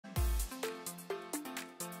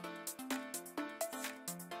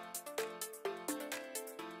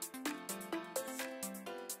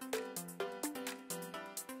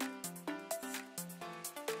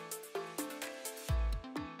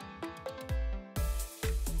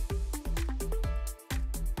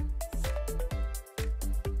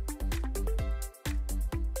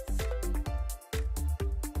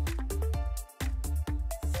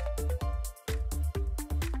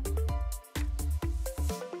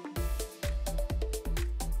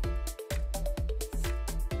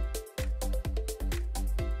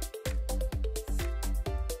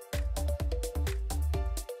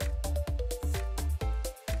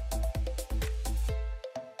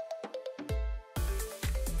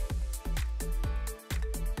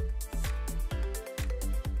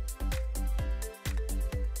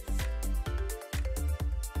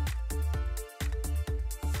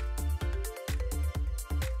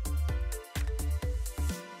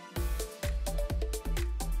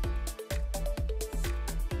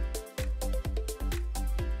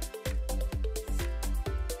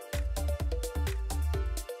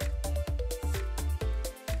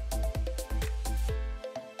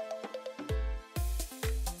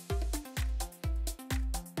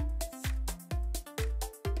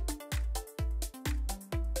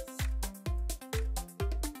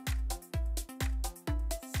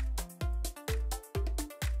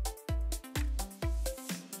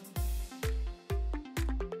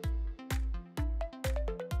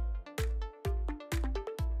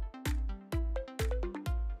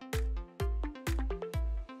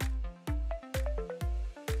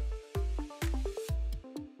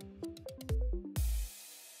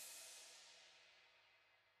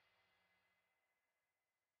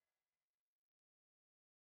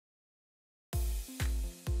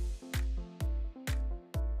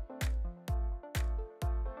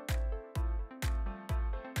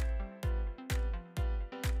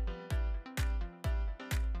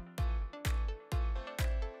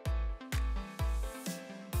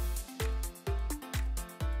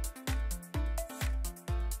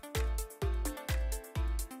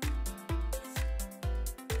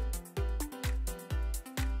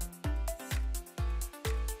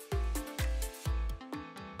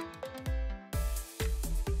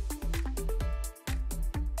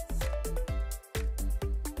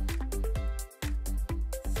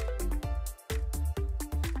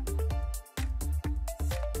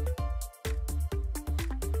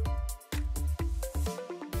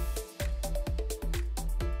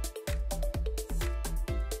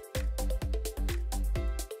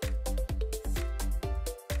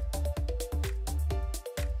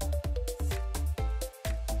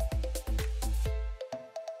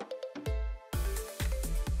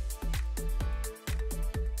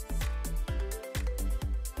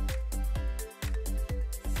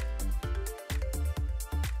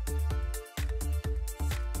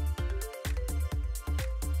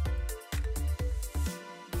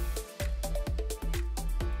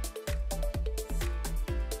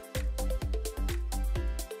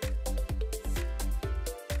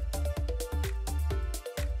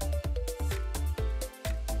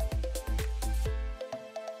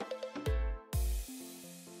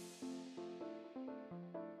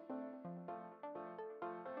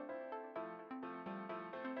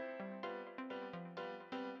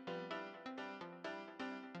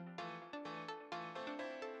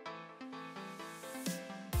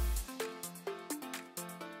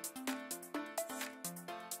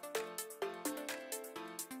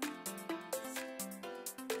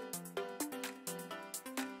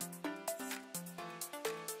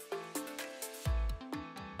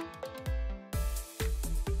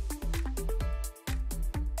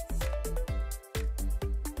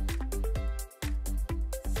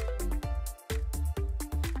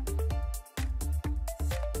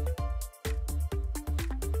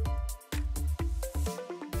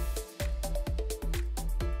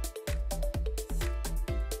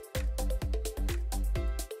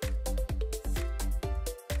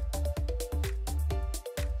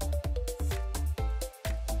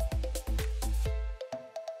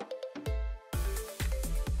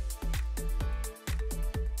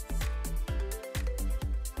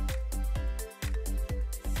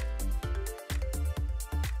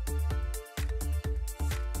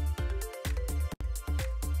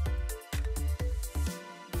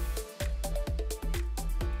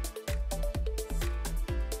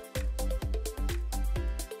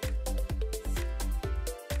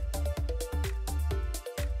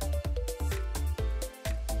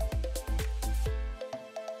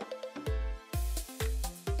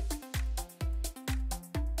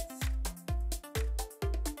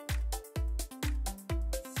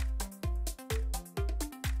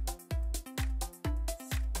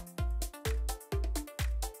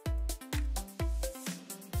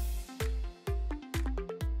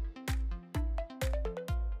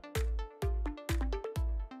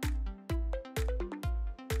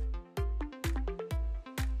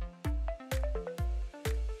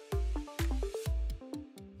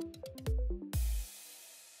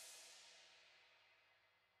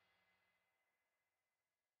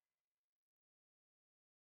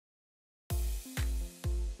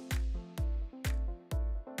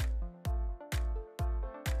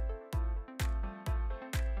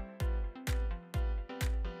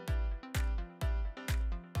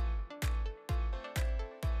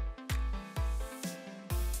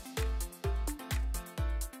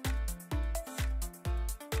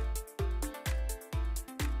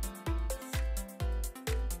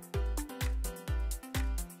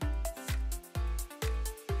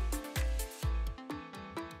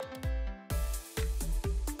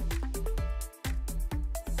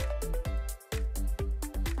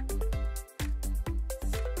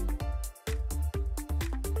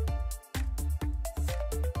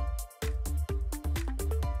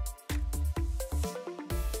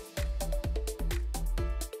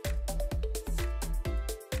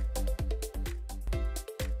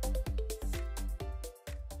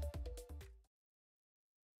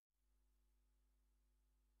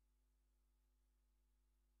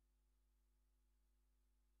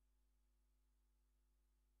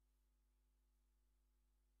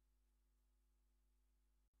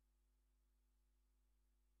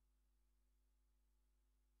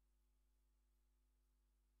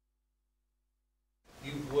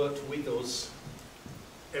worked with us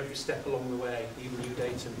every step along the way, even you,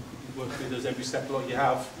 Dayton. You've worked with us every step along. You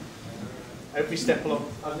have. Every step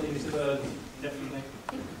along. Hasn't he, Mr. Burns? Definitely.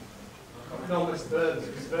 No, Mr. Burns.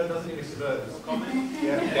 Mr. Burns, doesn't he, Mr. Burns? Comment?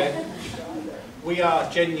 Yeah, okay. We are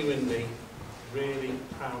genuinely really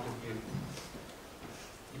proud of you.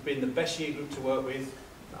 You've been the best year group to work with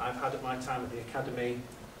that I've had at my time at the academy.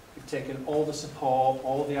 You've taken all the support,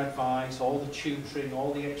 all the advice, all the tutoring,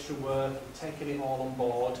 all the extra work, you've taken it all on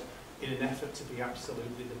board in an effort to be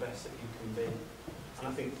absolutely the best that you can be. And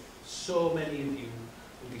I think so many of you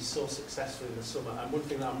will be so successful in the summer. And one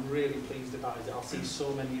thing that I'm really pleased about is that I'll see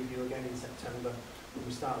so many of you again in September when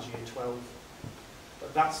we start as year 12.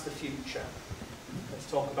 But that's the future.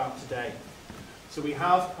 Let's talk about today. So we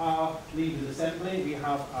have our Leaders Assembly, we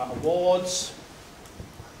have our awards.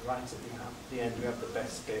 Right at the end we have the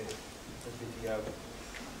best bit, the video.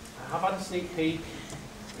 I have had a sneak peek.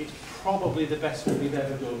 It's probably the best one we've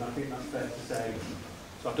ever done, I think that's fair to say.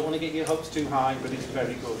 So I don't want to get your hopes too high, but it's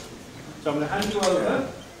very good. So I'm going to hand you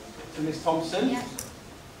over to Miss Thompson. Yeah.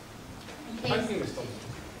 Okay. Thank you, Miss Thompson.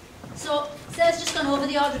 So, Sarah's just gone over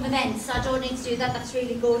the order of events, so I don't need to do that, that's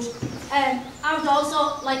really good. I would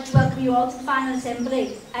also like to welcome you all to the final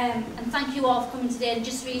assembly, and thank you all for coming today, and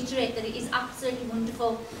just reiterate that it is absolutely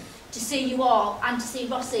wonderful to see you all and to see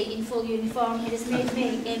Rossi in full uniform. It has made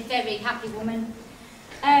me a very happy woman.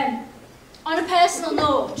 On a personal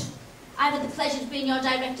note, I've had the pleasure of being your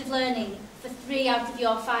Director of Learning for 3 out of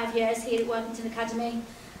your 5 years here at Workington Academy,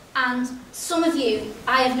 and some of you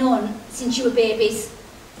I have known since you were babies.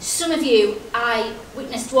 Some of you I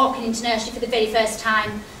witnessed walking into nursery for the very first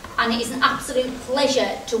time, and it is an absolute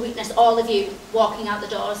pleasure to witness all of you walking out the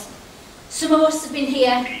doors. Some of us have been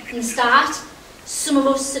here from the start, some of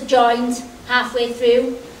us have joined halfway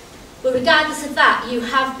through, but regardless of that, you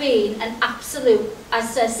have been an absolute,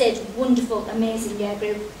 as I said, wonderful, amazing year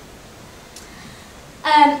group.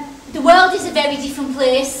 The world is a very different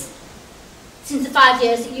place since the 5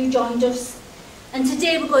 years that you joined us. And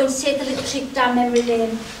today we're going to take a little trip down memory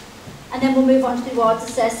lane, and then we'll move on to the awards,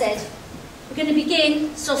 as Sarah said. We're going to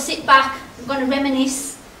begin, so sit back, we're going to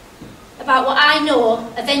reminisce about what I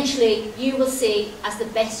know eventually you will see as the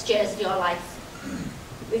best years of your life.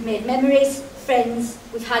 We've made memories, friends,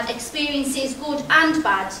 we've had experiences, good and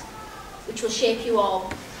bad, which will shape you all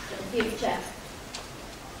for the future.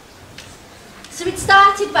 So it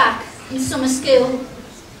started back in summer school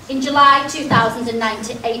in July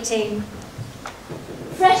 2018.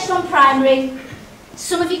 Fresh from primary,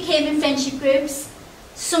 some of you came in friendship groups,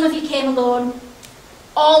 some of you came alone.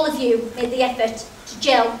 All of you made the effort to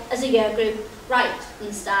gel as a year group right from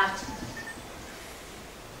the start.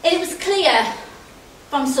 It was clear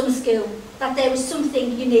from summer school that there was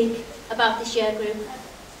something unique about this year group.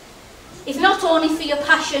 If not only for your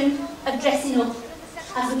passion of dressing up,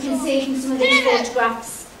 as we can see from some of these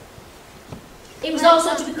photographs, it was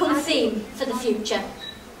also to become a theme for the future.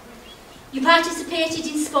 You participated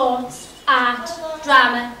in sports, art,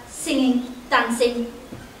 drama, singing, dancing.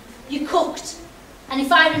 You cooked, and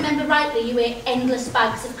if I remember rightly, you ate endless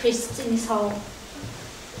bags of crisps in this hall.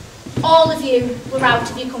 All of you were out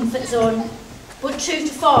of your comfort zone, but true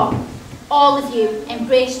to form, all of you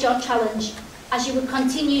embraced your challenge, as you would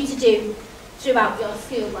continue to do throughout your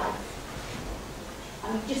school life.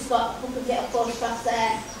 And we've just got a couple of little photographs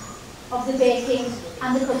there of the baking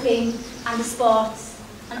and the cooking and the sports,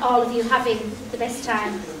 and all of you having the best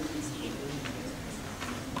time.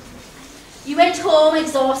 You went home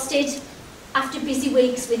exhausted after busy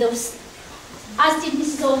weeks with us, as did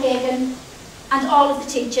Mrs. O'Hagan and all of the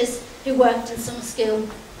teachers who worked in summer school.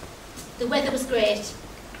 The weather was great,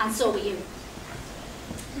 and so were you.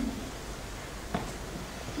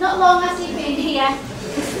 Not long after you'd been here,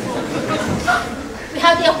 we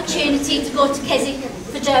had the opportunity to go to Keswick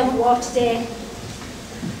for Derwent Water Day,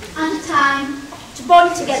 and a time to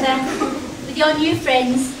bond together with your new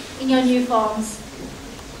friends in your new forms.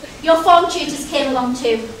 Your form tutors came along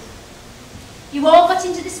too. You all got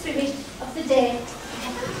into the spirit of the day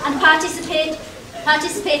and participated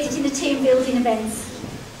in the team building events,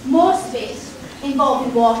 most of it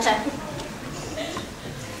involving water.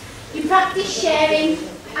 You practiced sharing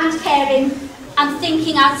and caring and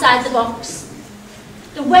thinking outside the box.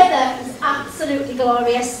 The weather was absolutely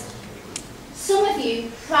glorious. Some of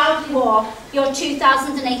you proudly wore your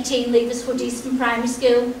 2018 Leavers hoodies from primary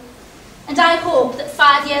school, and I hope that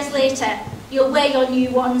 5 years later you'll wear your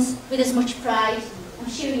new ones with as much pride. I'm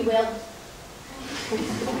sure you will.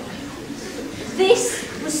 This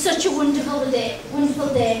was such a wonderful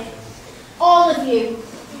day. All of you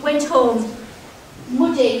went home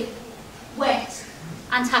muddy, wet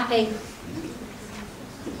and happy.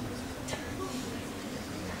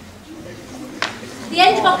 the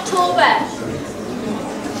end of October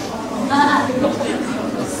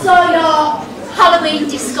saw your Halloween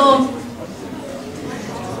disco.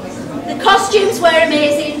 The costumes were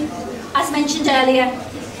amazing, as mentioned earlier,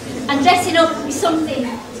 and dressing up is something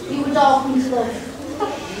you would all come to love.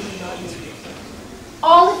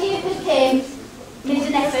 All of you who came made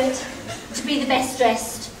an effort to be the best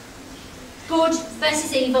dressed. Good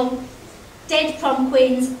versus evil, dead prom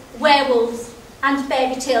queens, werewolves, and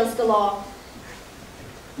fairy tales galore.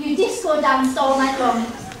 You disco danced all night long,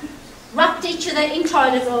 wrapped each other in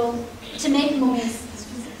toilet roll to make mummies,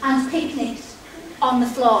 and picnicked on the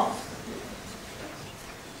floor.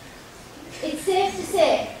 It's safe to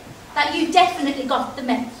say that you definitely got the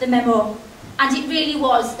memo, and it really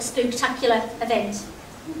was a spectacular event.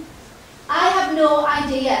 I have no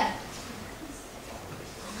idea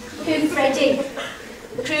who Freddie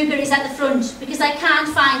Krueger is at the front, because I can't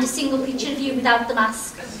find a single picture of you without the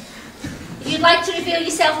mask. If you'd like to reveal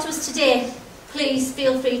yourself to us today, please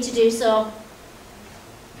feel free to do so.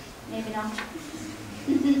 Maybe not.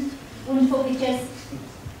 Wonderful pictures.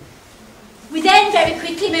 We then very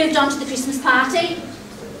quickly moved on to the Christmas party.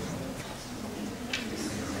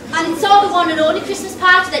 And it's all the one and only Christmas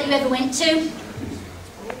party that you ever went to.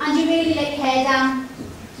 And you really let your hair down.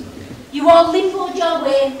 You all limboed your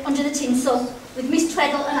way under the tinsel with Miss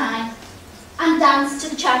Tweddle and I, and danced to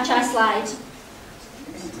the cha-cha slide.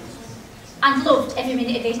 And loved every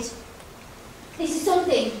minute of it. This is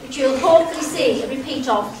something which you'll hopefully see a repeat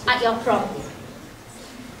of at your prom.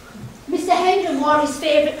 Mr. Hendon wore his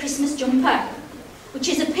favourite Christmas jumper, which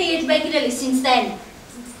has appeared regularly since then,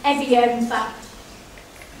 every year in fact.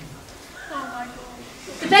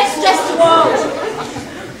 The best dressed award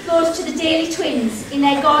goes to the Daily Twins in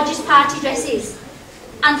their gorgeous party dresses,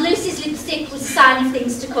 and Lucy's lipstick was a sign of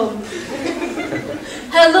things to come.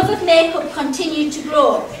 Her love of makeup continued to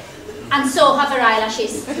grow, and so have her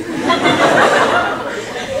eyelashes.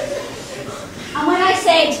 And when I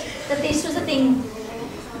said that this was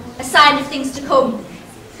a sign of things to come,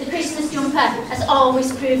 the Christmas jumper has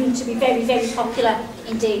always proven to be very, very popular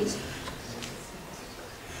indeed.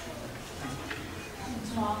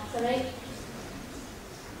 Sorry.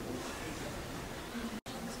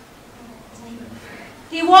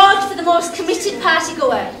 The award for the most committed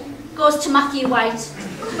partygoer goes to Matthew White,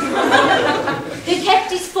 who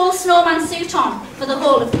kept his full snowman suit on for the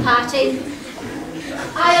whole of the party.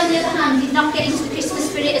 I, on the other hand, did not get into the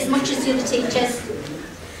Christmas spirit as much as the other teachers.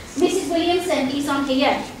 Mrs. Williamson is on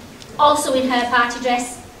here, also in her party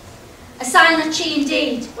dress, a sign that she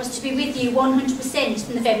indeed was to be with you 100%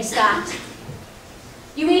 from the very start.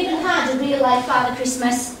 You even had a real-life Father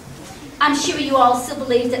Christmas. I'm sure you all still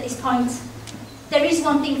believed at this point. There is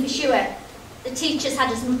one thing for sure, the teachers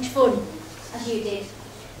had as much fun as you did.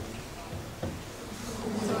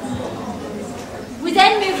 We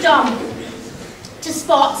then moved on to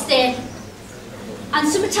Sports Day, and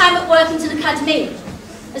summertime at Workington Academy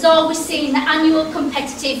has always seen the annual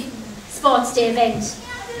competitive Sports Day event.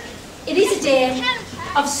 It is a day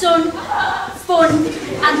of sun, fun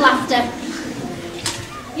and laughter.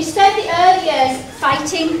 You spent the early years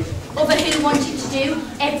fighting over who wanted to do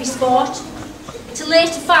every sport, to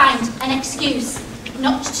later find an excuse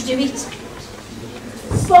not to do it.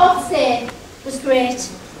 Sports Day was great.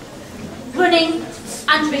 Running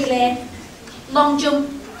and relay, long jump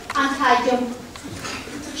and high jump,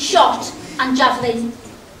 shot and javelin,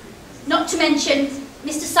 not to mention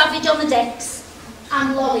Mr. Savage on the decks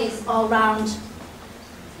and lollies all round.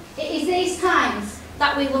 It is these times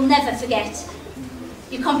that we will never forget.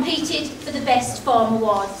 You competed for the best form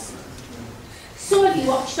awards. Some of you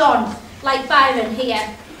watched on, like Byron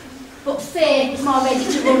here, but Faye was more ready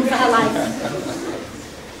to run for her life.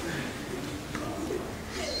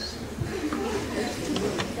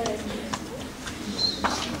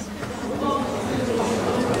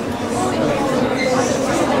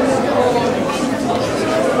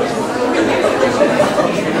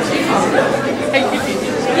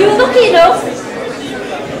 You were lucky enough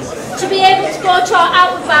to be able to go to our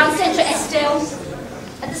Outward Bound Centre at Estill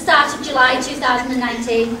at the start of July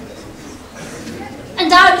 2019.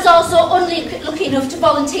 And I was also lucky enough to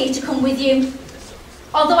volunteer to come with you,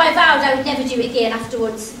 although I vowed I would never do it again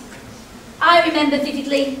afterwards. I remember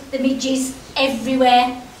vividly the midges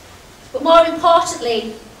everywhere, but more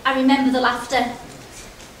importantly, I remember the laughter.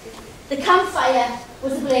 The campfire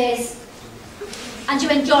was ablaze, and you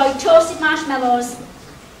enjoyed toasted marshmallows.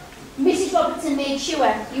 Mrs. Robertson made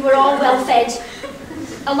sure you were all well fed,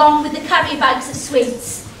 along with the carry bags of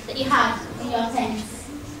sweets that you had in your tents.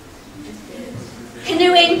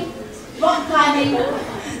 Canoeing, rock climbing,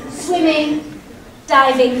 swimming,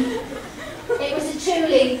 diving. It was a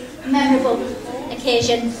truly memorable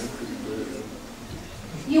occasion.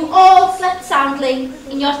 You all slept soundly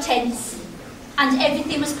in your tents and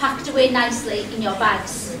everything was packed away nicely in your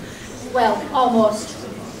bags. Well, almost.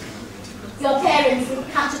 Your parents would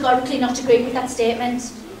categorically not agree with that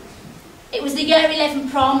statement. It was the year 11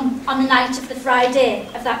 prom on the night of the Friday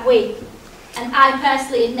of that week, and I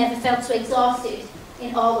personally had never felt so exhausted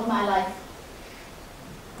in all of my life.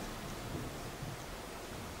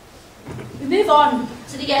 We move on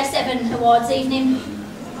to the Year 7 Awards evening.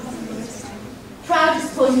 Proud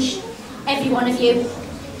as punch, every one of you.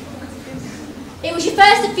 It was your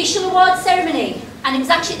first official awards ceremony, and it was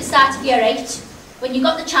actually at the start of Year 8, when you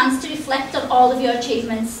got the chance to reflect on all of your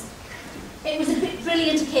achievements. It was a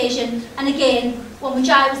brilliant occasion, and again, one which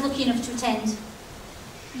I was lucky enough to attend.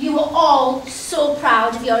 You were all so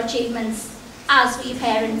proud of your achievements, as were your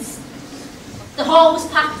parents. The hall was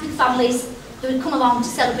packed with families who had come along to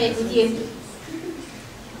celebrate with you.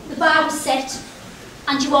 The bar was set,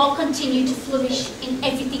 and you all continued to flourish in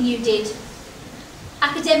everything you did.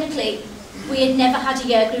 Academically, we had never had a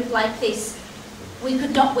year group like this. We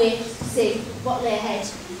could not wait to see what lay ahead.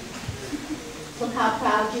 Look how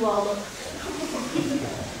proud you all look.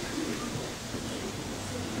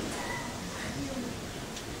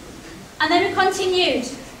 And then we continued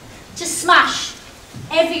to smash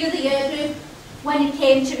every other year group when it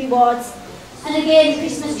came to rewards. And again, the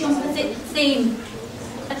Christmas jumper theme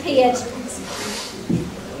appeared.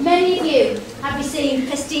 Many of you have received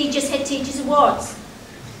prestigious Head Teachers Awards,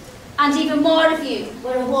 and even more of you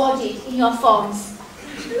were awarded in your forms.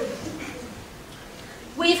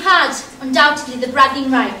 We've had, undoubtedly, the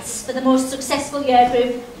bragging rights for the most successful year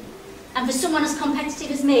group, and for someone as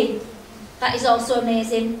competitive as me, that is also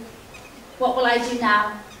amazing. What will I do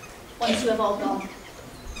now, once you have all gone?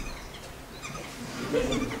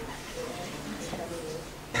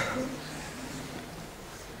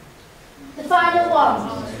 The final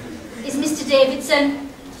one is Mr. Davidson,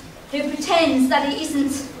 who pretends that he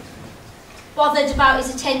isn't bothered about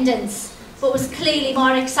his attendance, but was clearly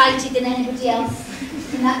more excited than anybody else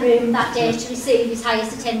in that room that day to receive his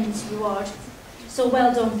highest attendance reward. So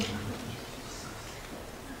well done.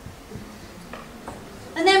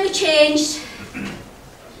 And then we changed,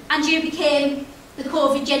 and you became the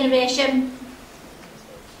COVID generation.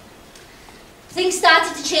 Things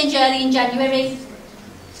started to change early in January,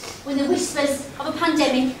 when the whispers of a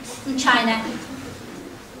pandemic from China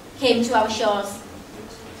came to our shores.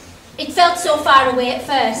 It felt so far away at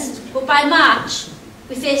first, but by March,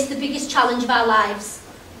 we faced the biggest challenge of our lives.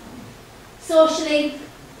 Socially,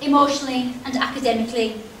 emotionally, and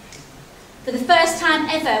academically. For the first time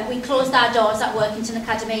ever, we closed our doors at Workington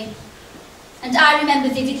Academy. And I remember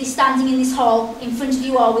vividly standing in this hall in front of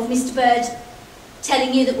you all with Mr. Bird,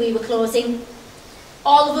 telling you that we were closing.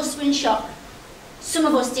 All of us were in shock. Some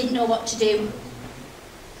of us didn't know what to do.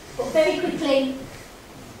 But very quickly,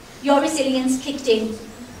 your resilience kicked in.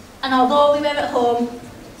 And although we were at home,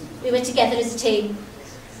 we were together as a team.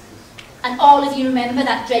 And all of you remember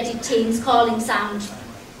that dreaded Teams calling sound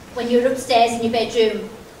when you were upstairs in your bedroom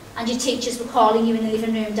and your teachers were calling you in the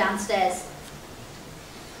living room downstairs.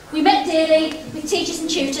 We met daily with teachers and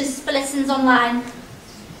tutors for lessons online.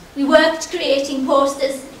 We worked creating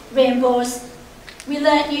posters, rainbows. We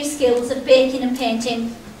learnt new skills of baking and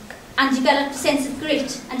painting and developed a sense of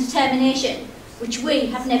grit and determination which we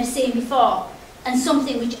have never seen before, and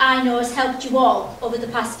something which I know has helped you all over the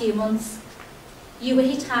past few months. You were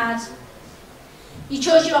hit hard. You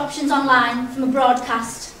chose your options online from a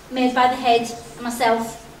broadcast made by the head and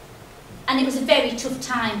myself, and it was a very tough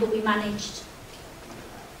time, but we managed.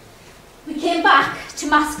 We came back to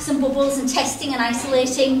masks and bubbles and testing and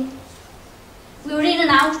isolating. We were in and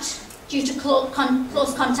out due to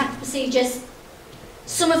close contact procedures.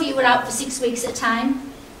 Some of you were out for 6 weeks at a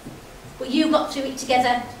time, but you got through it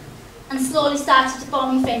together and slowly started to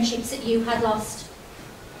form your friendships that you had lost.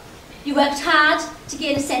 You worked hard to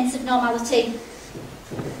gain a sense of normality.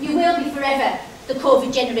 You will be forever the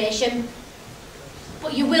COVID generation,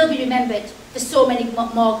 but you will be remembered for so many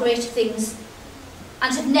more greater things,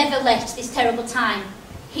 and have never let this terrible time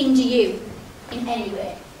hinder you in any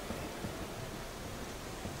way.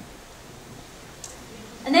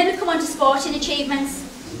 And then we come on to sporting achievements,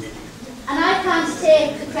 and I can't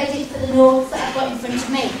take the credit for the notes that I've got in front of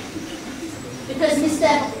me, because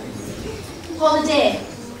Mr. Holiday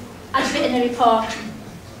has written a report.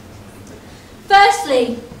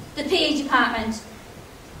 Firstly, the PE department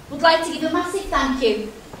would like to give a massive thank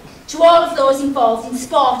you to all of those involved in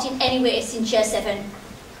sport in any way since Year 7.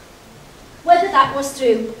 Whether that was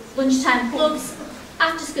through lunchtime clubs,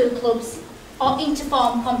 after-school clubs, or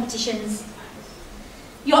inter-form competitions.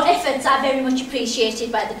 Your efforts are very much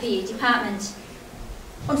appreciated by the PE department.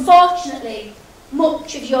 Unfortunately,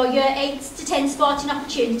 much of your year 8 to 10 sporting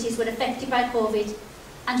opportunities were affected by COVID,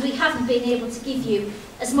 and we haven't been able to give you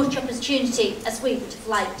as much opportunity as we would have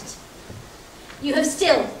liked. You have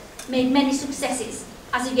still made many successes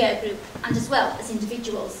as a year group and as well as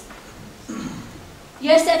individuals.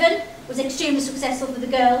 Year 7 was extremely successful for the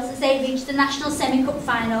girls as they reached the National Semi-Cup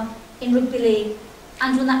final in Rugby League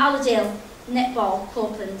and won the Allerdale Netball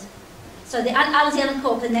Copeland. So the Allerdale and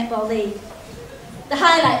Copeland Netball League. The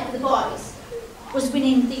highlight for the boys was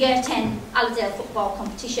winning the Year 10 Allerdale football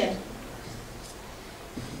competition.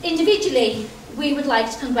 Individually, we would like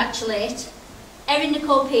to congratulate Erin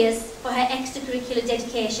Nicole Pearce for her extracurricular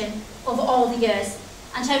dedication over all the years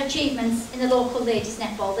and her achievements in the local Ladies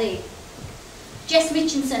Netball League. Jess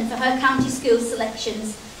Mitchinson for her county school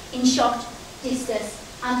selections in shot,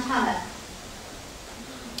 discus and hammer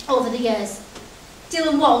over the years.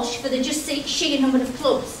 Dylan Walsh for the just sheer number of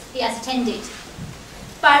clubs he has attended.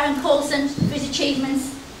 Byron Coulson for his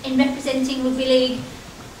achievements in representing Rugby League.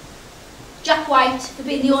 Jack White for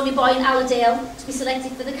being the only boy in Allerdale to be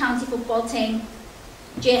selected for the county football team.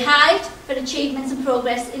 Jay Hyde for achievements and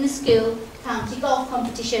progress in the school county golf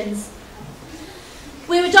competitions.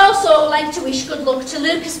 We would also like to wish good luck to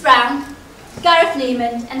Lucas Brown, Gareth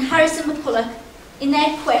Neiman and Harrison McCulloch in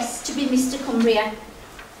their quest to be Mr Cumbria,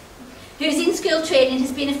 whose in-school training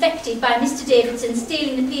has been affected by Mr Davidson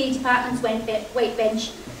stealing the PE department's weight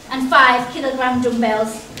bench and 5 kilogram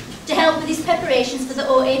dumbbells to help with his preparations for the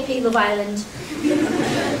OAP Love Island.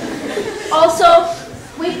 Also,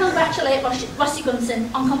 we congratulate Rossi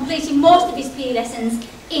Gunson on completing most of his PE lessons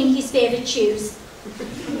in his favourite shoes.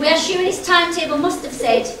 We are sure his timetable must have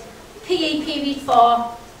said PE period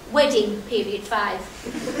 4, wedding period 5.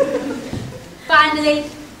 Finally,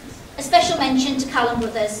 a special mention to Callum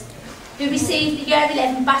Brothers, who received the Year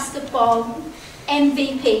 11 basketball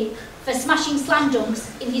MVP for smashing slam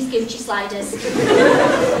dunks in his Gucci sliders.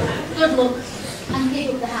 Good luck and keep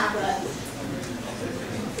up the hard work.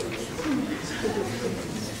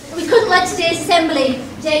 We couldn't let today's assembly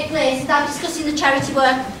take place without discussing the charity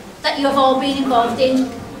work that you have all been involved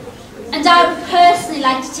in. And I would personally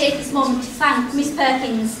like to take this moment to thank Miss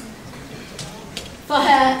Perkins for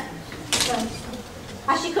her,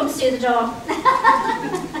 as she comes through the door.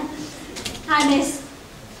 Hi Miss.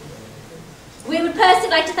 We would personally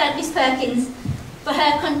like to thank Miss Perkins for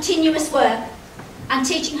her continuous work and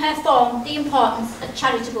teaching her form the importance of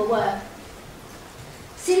charitable work.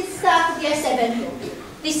 Since the start of Year 7,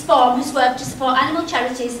 this form has worked to support animal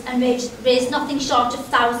charities and raised nothing short of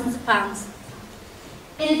thousands of pounds.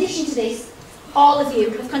 In addition to this, all of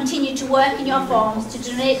you have continued to work in your forms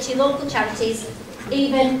to donate to local charities,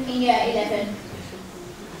 even in Year 11.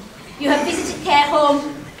 You have visited care homes,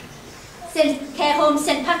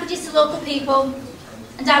 sent packages to local people,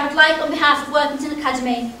 and I would like, on behalf of Workington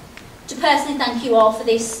Academy, to personally thank you all for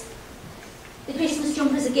this. The Christmas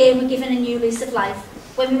jumpers again were given a new lease of life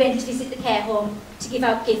when we went to visit the care home to give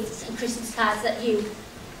out gifts and Christmas cards that you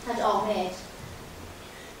had all made.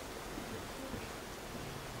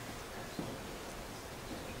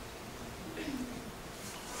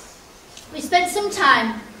 We spent some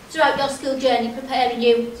time throughout your school journey preparing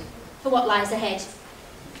you for what lies ahead.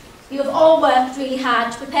 You have all worked really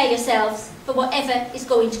hard to prepare yourselves for whatever is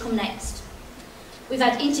going to come next. We've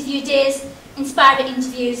had interview days, inspiring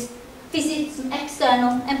interviews, visits from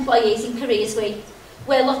external employees in Careers Week,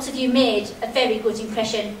 where lots of you made a very good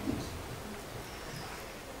impression.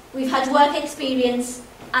 We've had work experience,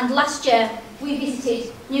 and last year we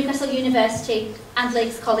visited Newcastle University and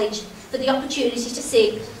Lakes College for the opportunity to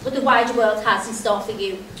see what the wider world has in store for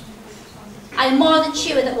you. I am more than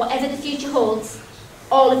sure that whatever the future holds,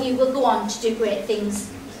 all of you will go on to do great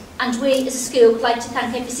things. And we as a school would like to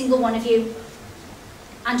thank every single one of you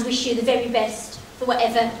and wish you the very best for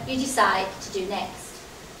whatever you decide to do next.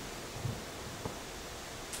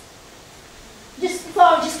 Just before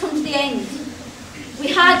I just come to the end, we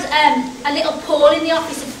had a little poll in the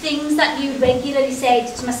office of things that you regularly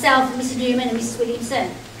said to myself and Mrs Newman and Mrs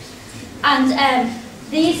Williamson. And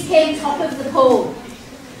these came top of the poll.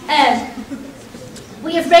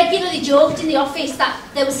 We have regularly joked in the office that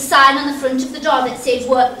there was a sign on the front of the door that said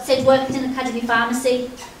Workington Academy Pharmacy.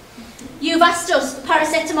 You've asked us for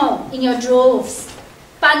paracetamol in your droves,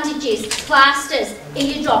 bandages, plasters in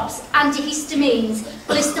your drops, antihistamines,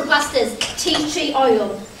 blister plasters, tea tree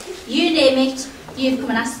oil. You name it, you've come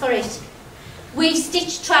and asked for it. We've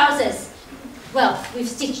stitched trousers. Well, we've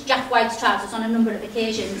stitched Jack White's trousers on a number of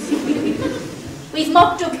occasions. We've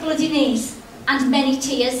mopped up bloody knees and many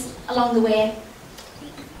tears along the way.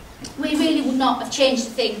 We really would not have changed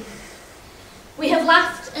a thing. We have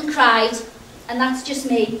laughed and cried, and that's just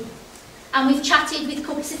me. and we've chatted with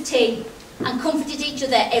cups of tea and comforted each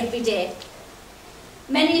other every day.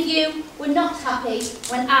 Many of you were not happy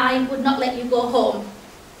when I would not let you go home.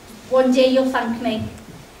 One day you'll thank me,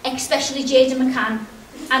 especially Jada McCann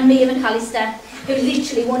and Mia McAllister, who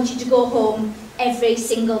literally want you to go home every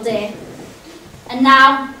single day. And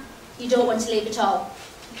now, you don't want to leave at all.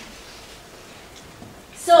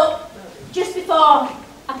 So, just before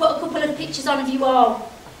I put a couple of pictures on of you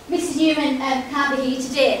all, Mrs Newman can't be here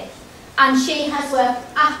today, and she has worked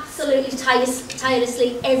absolutely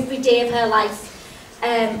tirelessly every day of her life.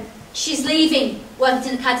 She's leaving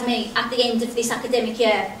Workington Academy at the end of this academic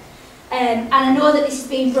year. And I know that this is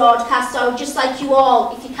being broadcast, so I would just like you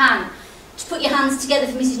all, if you can, to put your hands together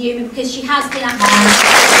for Mrs Newman, because she has been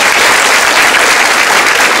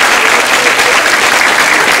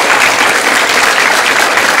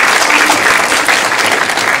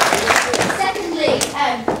Secondly,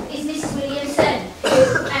 is Mrs Williamson, who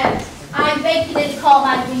I regularly call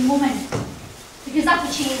my green woman, because that's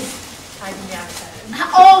what she is.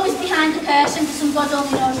 Always behind the curtain for some God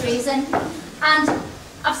only knows reason. And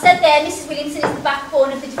I've said there, Mrs Williamson is the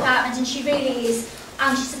backbone of the department, and she really is.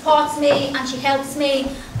 And she supports me and she helps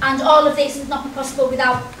me, and all of this would not be possible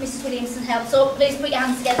without Mrs Williamson's help. So please put your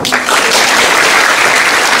hands together.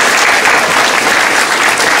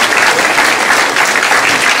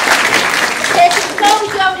 Okay, so before we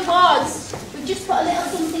do our rewards, we've just put a little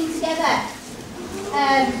something together.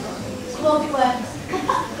 Hope it works.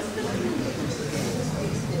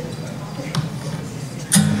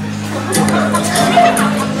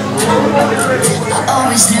 I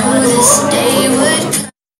always knew this day would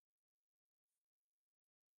come.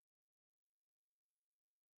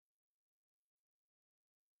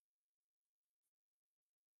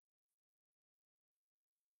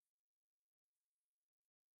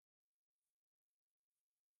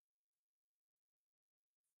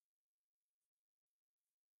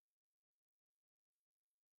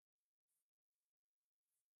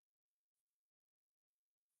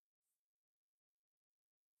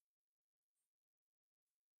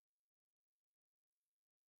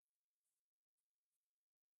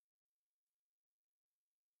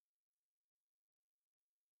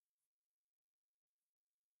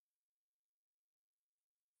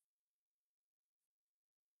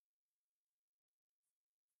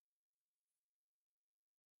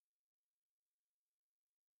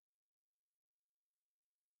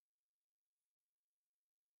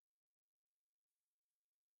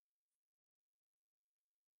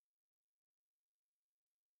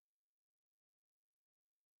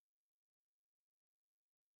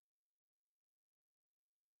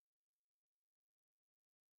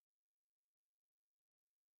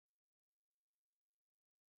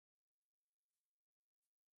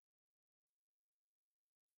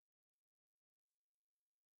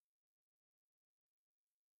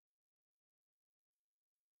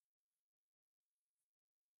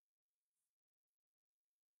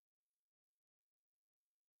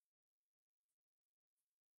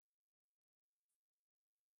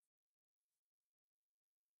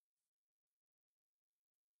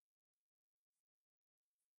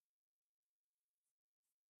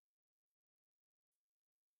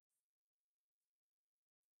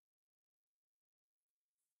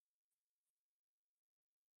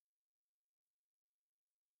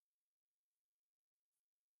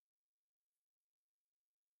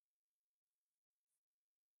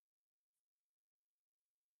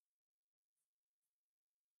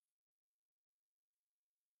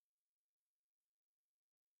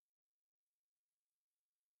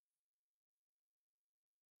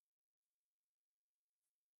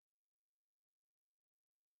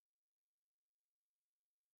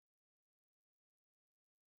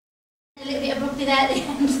 A little bit abruptly there at the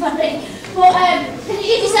end, sorry. But can you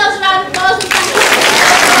give yourselves a round of applause and thank you?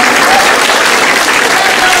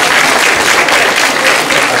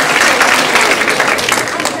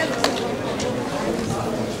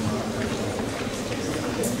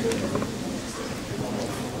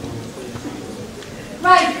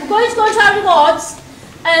 Right, we're going to go into our rewards.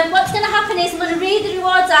 What's going to happen is I'm going to read the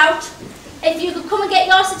rewards out. If you could come and get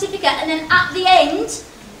your certificate, and then at the end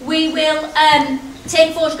we will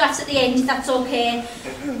take photographs at the end, if that's okay.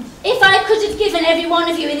 If I could have given every one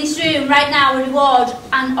of you in this room right now a reward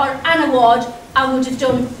or an award, I would have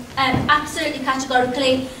done absolutely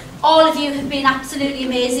categorically. All of you have been absolutely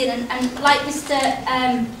amazing, and like Mr.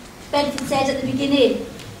 Bedford said at the beginning,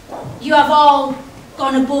 you have all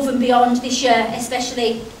gone above and beyond this year,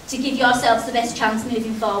 especially to give yourselves the best chance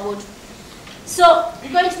moving forward. So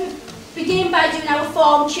we're going to begin by doing our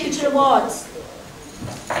Form Tutor Awards.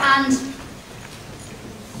 And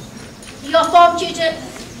your Form Tutor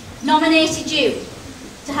nominated you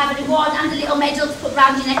to have an award and a little medal to put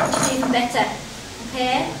round your neck to do even better.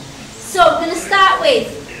 Okay? So we're going to start with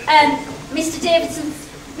Mr.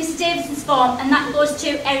 Davidson's form, and that goes to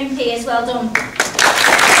Erin Pierce. Well done.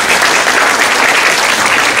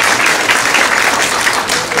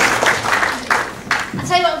 I'll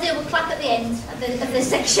tell you what we'll do, we'll clap at the end of the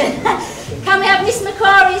section. Can we have Miss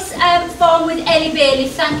McCrory's form with Ellie Bailey?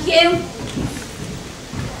 Thank you.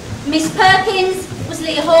 Miss Perkins was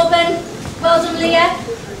Leah Hoban. Well done, Leah.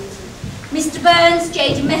 Mr. Burns,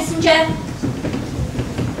 Jaden Messenger.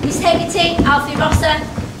 Miss Hegarty, Alfie Rosser.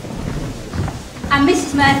 And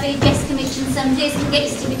Mrs. Murphy, Jessica Mitchinson. Please can get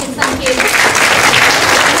your certificates. Thank you.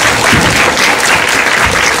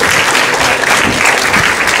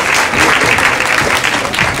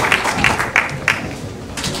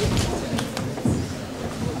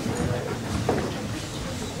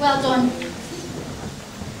 Well done.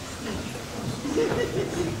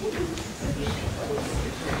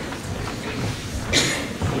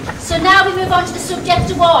 So now we move on to the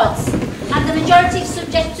subject awards, and the majority of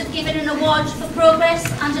subjects have given an award for progress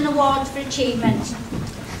and an award for achievement.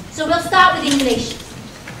 So we'll start with English.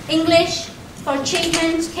 English for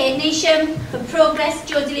achievement, Kate Neesham; for progress,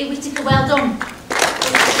 Jodie Lee Whittaker. Well done.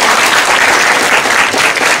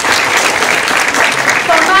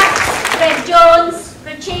 For maths, Greg Jones; for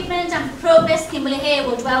achievement and for progress, Kimberly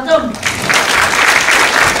Haywood. Well done.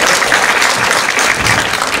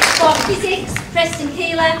 For physics, Preston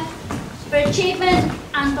Keeler; for achievement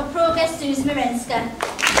and for progress, Susan Marenska.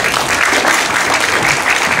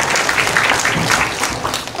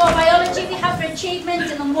 For biology, we have for achievement,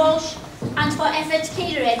 Dylan Walsh; and for effort,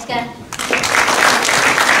 Kira Edgar.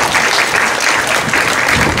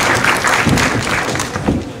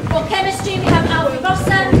 For chemistry, we have Alfie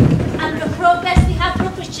Rosser; and for progress, we have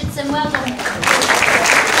Brooke Richardson. Well done.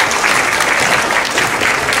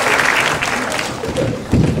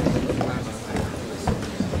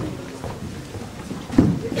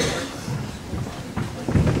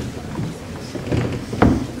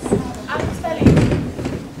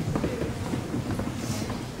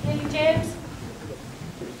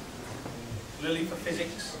 Lily for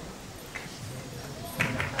physics.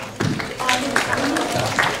 I'm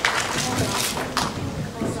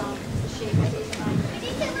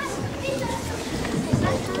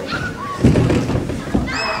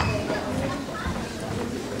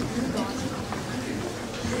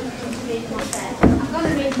going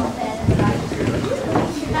to read what there.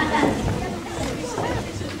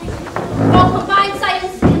 For combined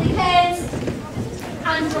science, Lily Hayes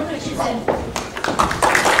and Brooke Richardson.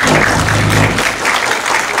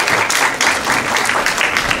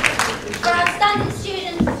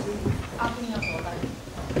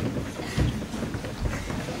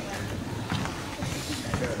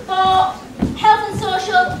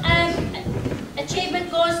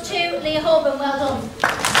 Achievement goes to Leah Hoban. Well done.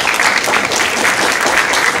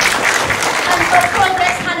 And for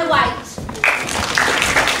progress, Hannah White.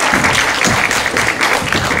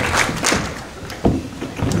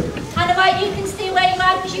 Hannah White, you can stay where you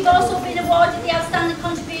are because you've also been awarded the outstanding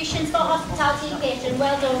contributions for hospitality and catering.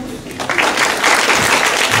 Well done.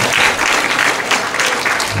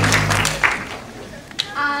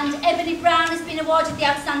 And Ebony Brown has been awarded the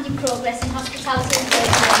outstanding progress in hospitality and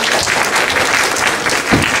catering.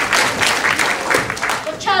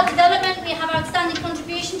 For child development, we have outstanding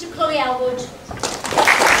contribution to Chloe Elwood.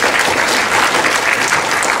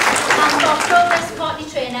 And for progress, Courtney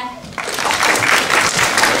Trainer.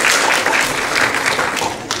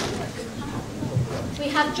 We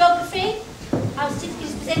have geography. Our certificate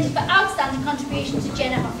is presented for outstanding contribution to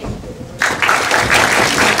Jenna Hoffin.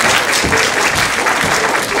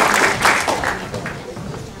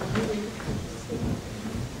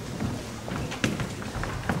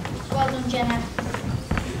 Well done, Jenna.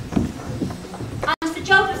 And for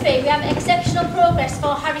geography, we have exceptional progress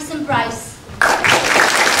for Harrison Bryce.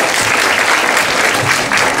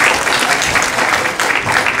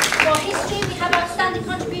 For history, we have outstanding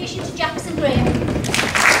contribution to Jackson Graham.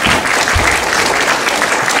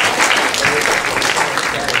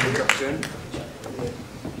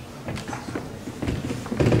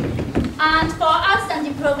 And for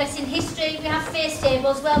outstanding progress in history, we have Faye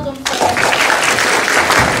Stables. Well done, Faye.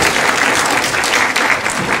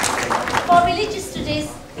 For religious studies,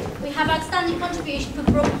 we have outstanding contribution for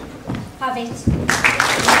Brooke Pavitt.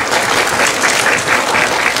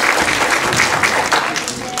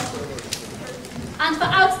 And for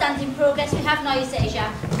outstanding progress, we have Noyes Asia.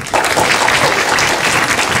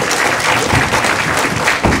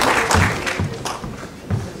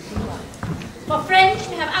 For French,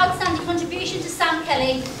 we have outstanding contribution to Sam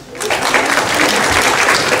Kelly.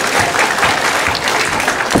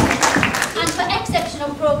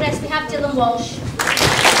 Dylan Walsh.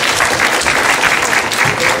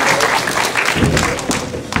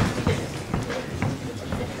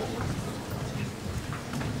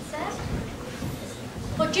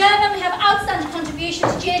 For German, we have outstanding contribution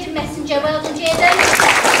to Jaden Messenger. Well done, Jaden.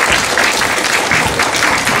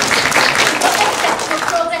 For exceptional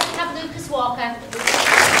progress, we have Lucas Walker.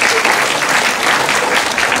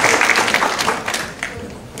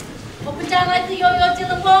 Up and down like the yo-yo,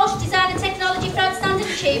 Dylan Walsh. Design and technology for outstanding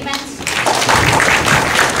achievement.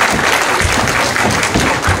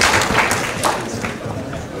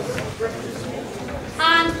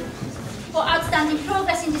 And for outstanding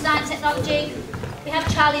progress in design and technology, we have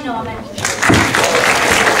Charlie Norman.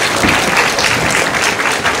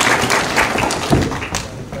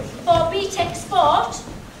 For BTEC Sport,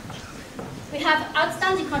 we have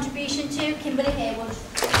outstanding contribution to Kimberly Haywood.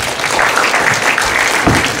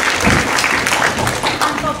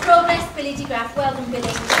 And for progress, Billy DeGraff. Well done,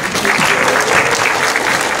 Billy.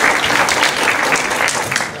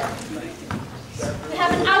 We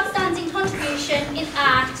have an outstanding contribution in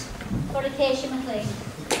art for Acacia McLean.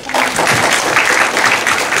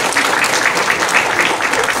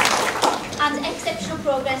 And exceptional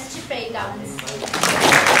progress to Frey Gowans.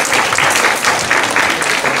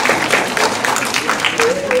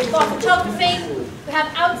 For photography, we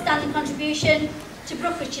have outstanding contribution to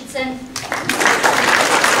Brooke Richardson.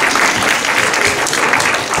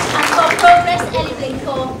 And for progress, Ellie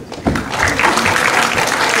Blinko.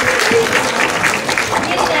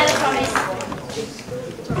 Nearly there, I promise.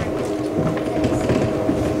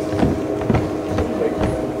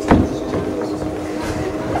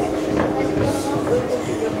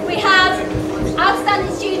 We have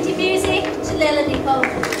outstanding student in music to Lila Nico.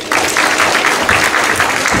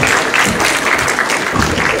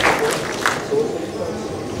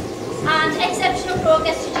 And exceptional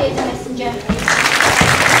progress to Jaden Messenger.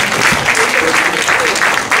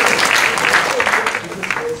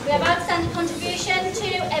 We have outstanding contribution to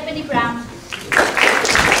Ebony Brown.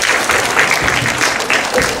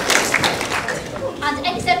 And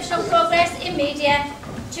exceptional progress in media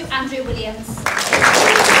to Andrew Williams.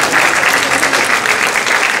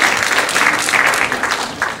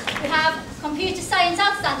 We have computer science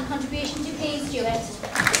outstanding contribution to Kate Stewart.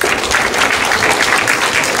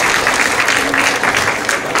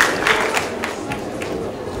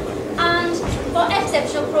 And for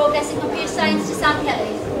exceptional progress in computer science to Sam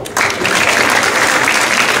Kelly.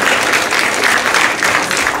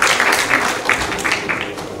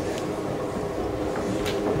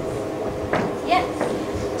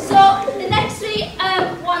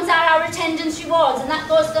 Rewards, and that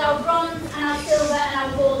goes to our bronze and our silver and our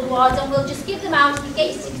gold awards, and we'll just give them out and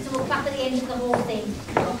get your tickets and we'll clap at the end of the whole thing.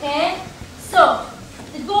 Okay? So,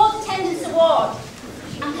 the Gold Attendance Award.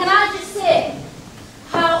 And can I just say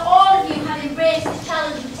how all of you have embraced the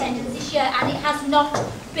challenge of attendance this year, and it has not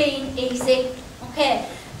been easy. Okay?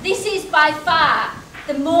 This is by far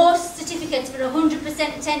the most certificates for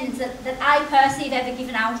 100% attendance that I personally have ever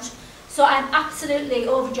given out. So I'm absolutely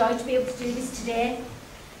overjoyed to be able to do this today.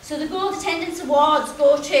 So the Gold Attendance Awards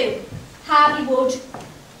go to Harvey Wood,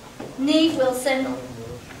 Neve Wilson,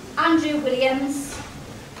 Andrew Williams,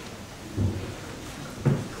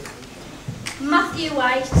 Matthew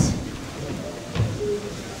White,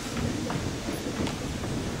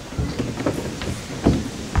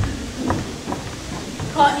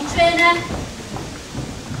 Courtney Traynor,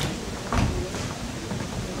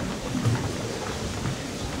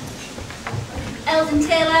 Eldon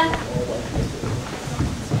Taylor,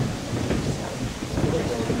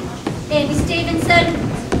 Amy Stevenson,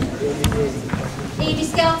 Evie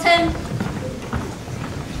Skelton,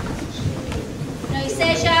 Noe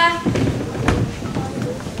Seja,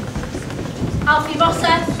 Alfie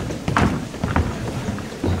Rosser,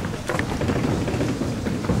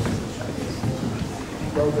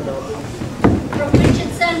 Brooke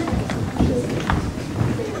Richardson,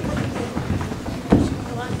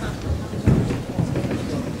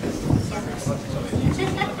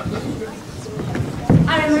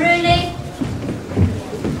 Aaron Maroney,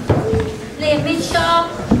 Liam Minshaw,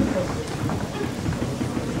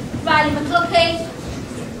 Riley McCluckey,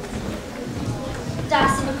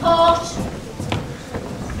 Darcy McCourt,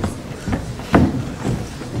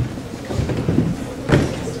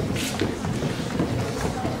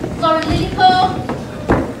 Lauren Lillipoe,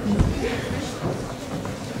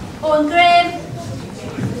 Owen Graham,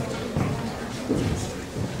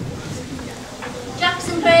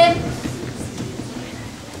 Jackson Graham,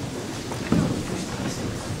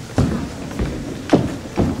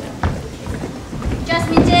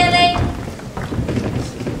 Jasmine Daly,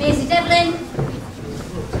 Maisie Devlin,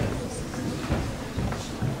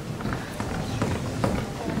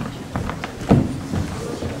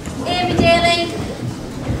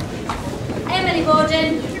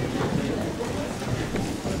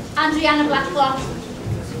 Andriana Blacklock.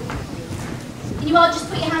 Can you all just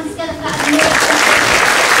put your hands together for that amazing?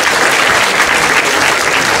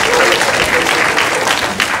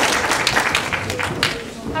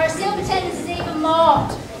 Our silver attendance is even more.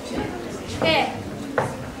 Okay.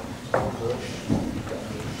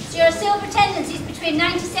 So your silver attendance is between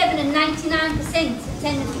 97 and 99%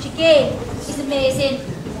 attendance, which again is amazing.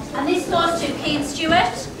 And this goes to Keane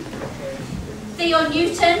Stewart, Theo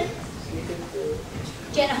Newton,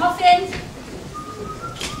 Jenna Hoffin,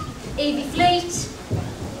 Evie Fleet,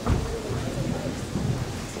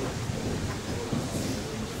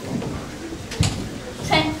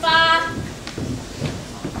 Trent Farr,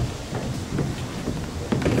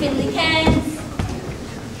 Finley Cairns,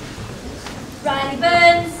 Riley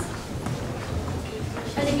Burns,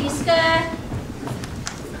 Olivia Skerr,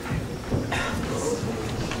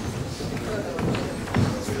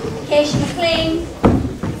 Keisha McLean,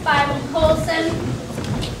 Byron Coulson,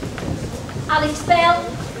 Alex Bell,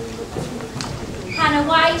 Hannah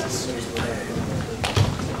White,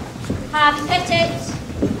 Harvey Pettit,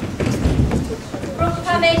 Brooke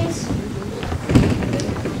Pavitt,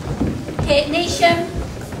 Kate Neesham,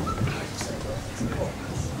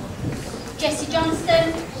 Jessie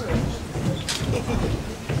Johnston,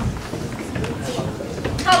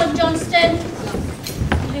 Callum Johnston,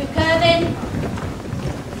 Luke Irvin,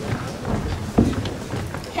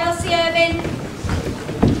 Kelsey Irvin,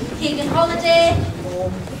 Keegan Holiday,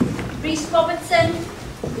 Reese Robertson,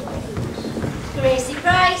 Gracie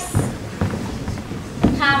Price,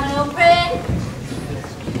 Carmen O'Prey,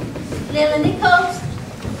 Lila Nichols,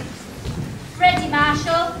 Freddie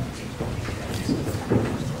Marshall,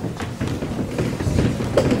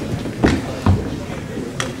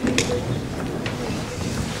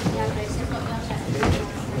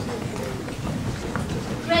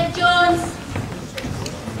 Greg Jones,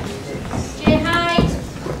 Jay Hyde,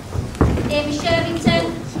 Amy Shervington,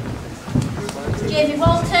 Jamie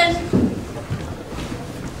Walton,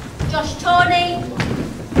 Josh Toney,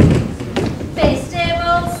 Faye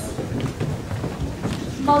Stables,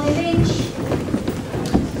 Molly Lynch,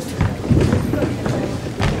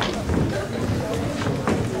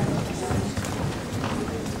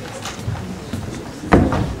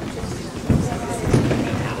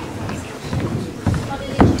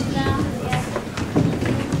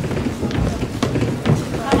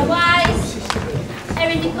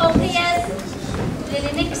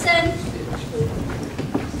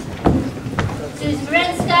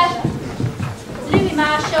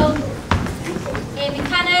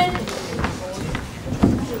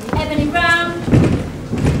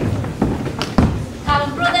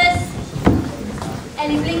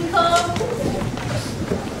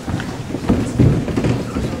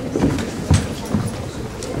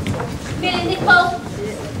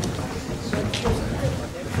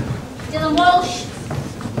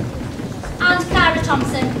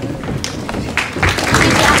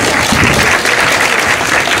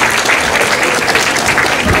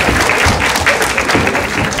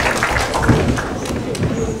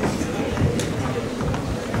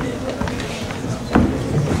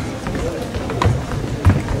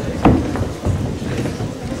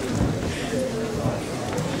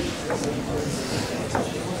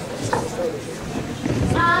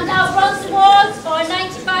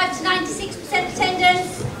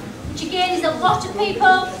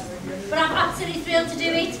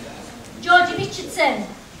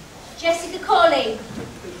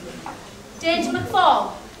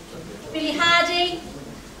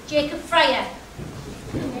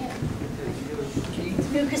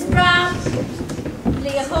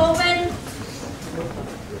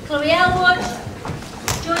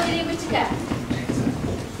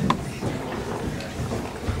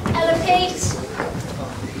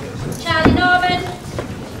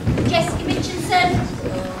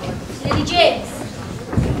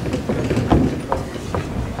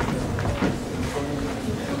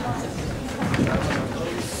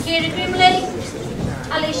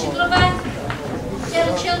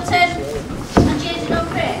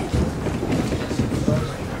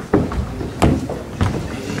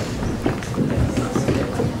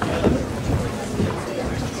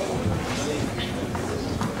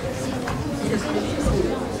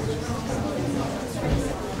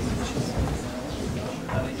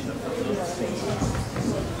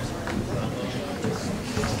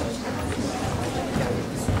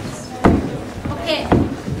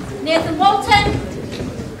 Nathan Walton,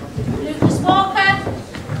 Lucas Walker,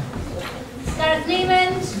 Gareth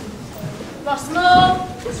Neiman, Ross Moore,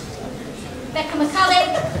 Becca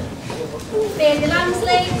McCallick, Bailey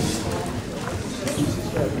Lansley,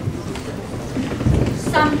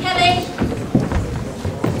 Sam Kelly,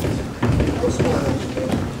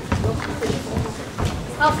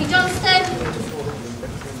 Alfie Johnston,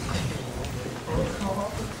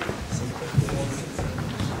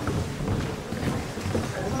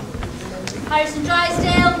 Harrison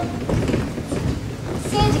Drysdale,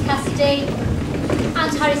 Sadie Cassidy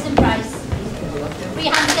and Harrison Price. Put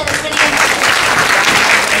your hands together, brilliant.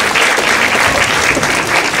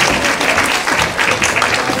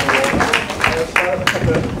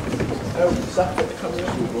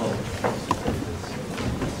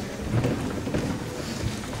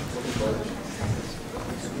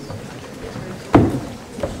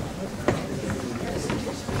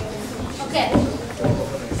 Okay,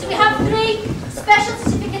 so we have 3 special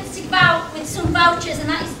certificates to give out with some vouchers, and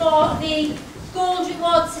that is for the gold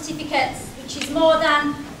reward certificates, which is more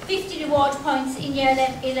than 50 reward points in year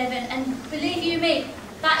 11, and believe you me,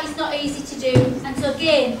 that is not easy to do, and so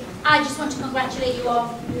again, I just want to congratulate you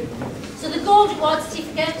all. So the gold reward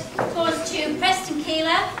certificate goes to Preston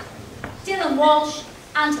Keeler, Dylan Walsh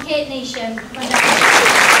and Kate Neesham.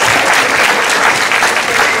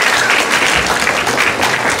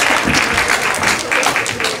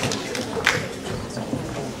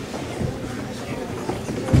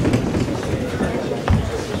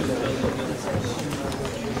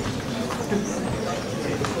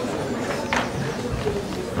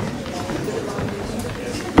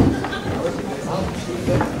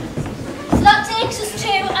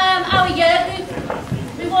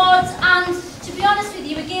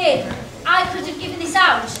 I could have given this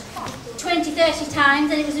out 20-30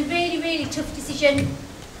 times, and it was a really tough decision.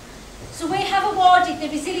 So we have awarded the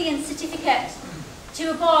resilience certificate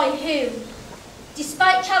to a boy who,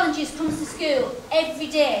 despite challenges, comes to school every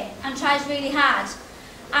day and tries really hard,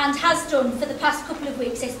 and has done for the past couple of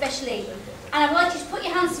weeks especially. And I'd like you to put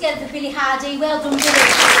your hands together for Billy Hardy. Well done, Billy.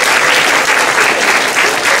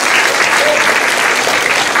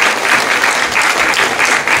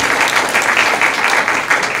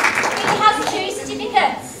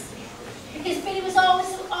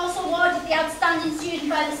 Outstanding student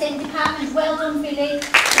by the same department. Well done, Billy.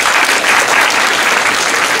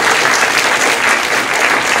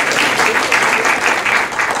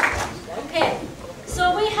 Okay,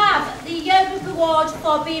 so we have the Year Group Award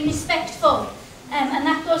for being respectful, and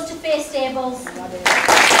that goes to Faye Stables.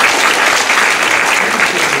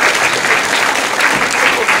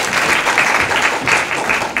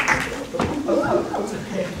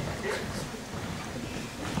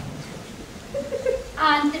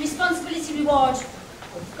 And the responsibility reward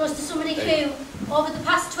goes to somebody who, over the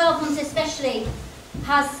past 12 months especially,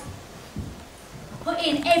 has put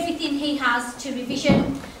in everything he has to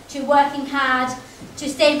revision, to working hard, to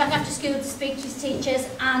staying back after school to speak to his teachers,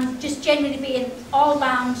 and just generally being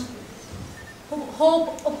all-round,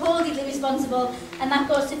 wholeheartedly responsible, and that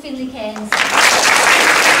goes to Finley Keynes.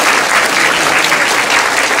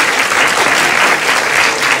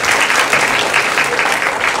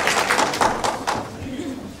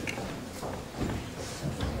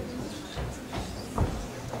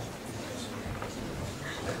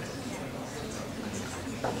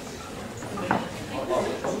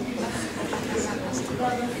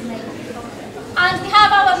 And we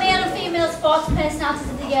have our male and female sports personalities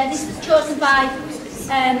of the year. This was chosen by,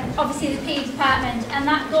 obviously, the PE department, and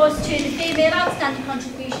that goes to the female outstanding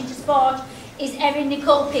contribution to sport is Erin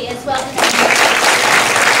Nicole P, as well as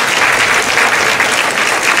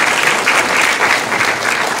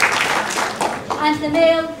and the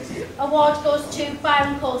male award goes to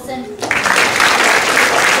Byron Coulson.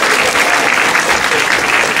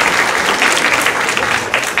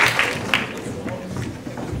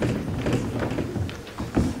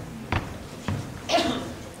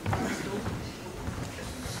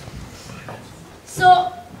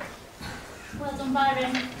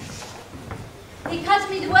 Byron. The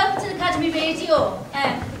Academy, the Workington Academy Radio,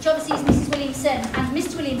 which obviously is Mrs. Williamson and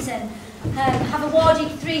Mr. Williamson, have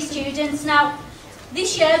awarded 3 students. Now,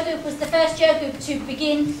 this year group was the first year group to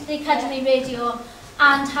begin the Academy Radio,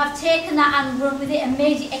 and have taken that and run with it and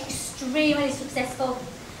made it extremely successful.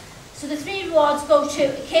 So the 3 awards go to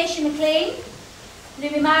Acacia McLean,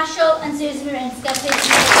 Louis Marshall and Susan Morenska.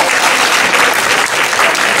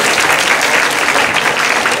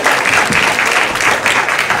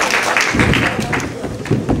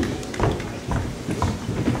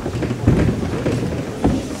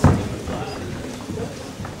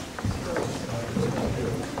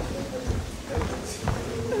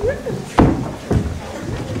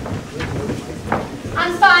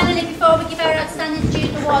 And finally, before we give our Outstanding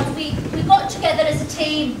Student Awards, we got together as a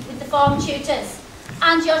team with the form tutors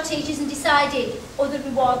and your teachers and decided other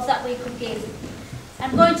rewards that we could give.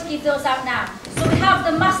 I'm going to give those out now. So we have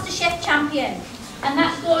the Master Chef Champion, and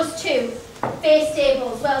that goes to Faye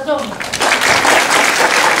Stables. Well done.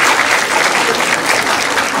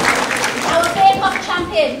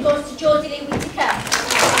 champion goes to Jodie Lee Whittaker.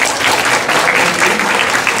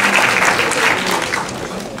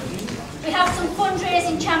 We have some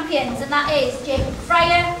fundraising champions, and that is Jacob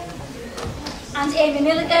Fryer and Amy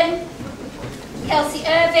Milligan, Kelsey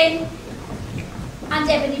Irving and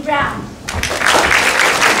Ebony Brown.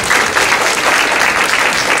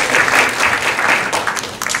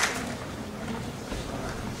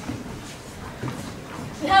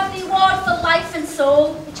 We have the award for Life and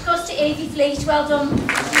Soul, which goes to Evie Fleet. Well done.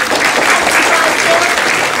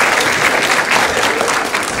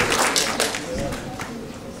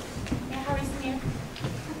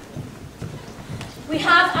 We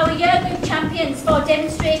have our year group champions for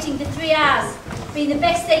demonstrating the 3 R's, being the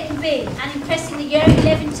best they can be and impressing the year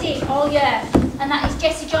 11 team all year. And that is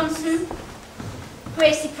Jessie Johnson,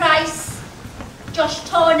 Gracie Price, Josh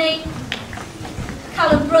Torney,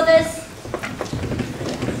 Callum Brothers,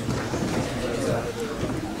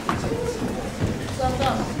 well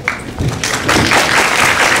done.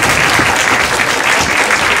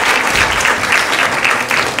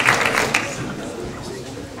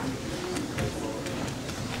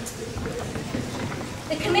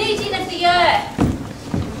 The Comedian of the Year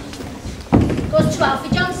goes to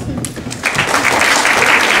Alfie Johnson.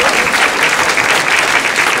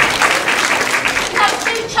 We have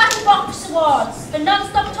 2 Chatterbox Awards for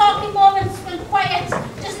non-stop talking moments when quiet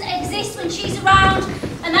doesn't exist when she's around,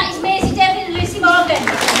 and that is Maisie Devlin and Lucy Morgan.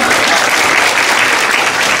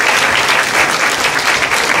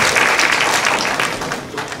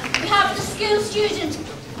 We have the School Student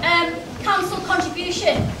Council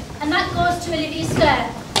contribution, and that goes to Olivia Stir.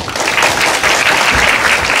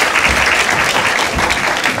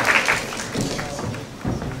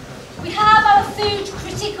 We have our Food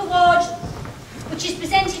Critic Award, which is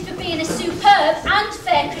presented for being a superb and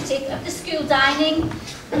fair critic of the school dining,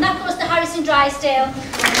 and that goes to Harrison Drysdale, and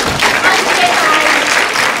Red Eye,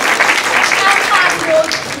 and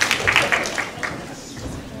Hardwood,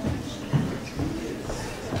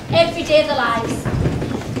 Every Day of Their Lives.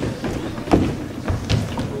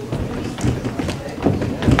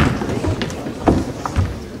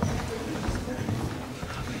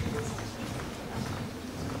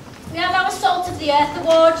 We have our Salt of the Earth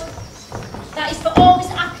Award. That is for always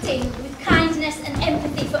acting with kindness and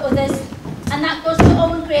empathy for others, and that goes to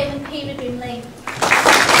Owen Graham and Kira Grimley.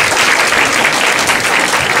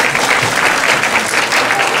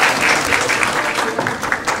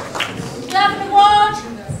 We have an award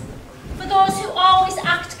for those who always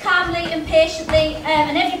act calmly and patiently,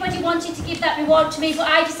 and everybody wanted to give that reward to me, but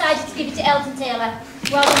I decided to give it to Elton Taylor.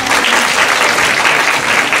 Well done, Elton.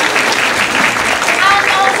 And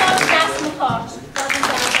also to Darcy McCourt. Well done,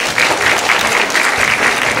 Darcy.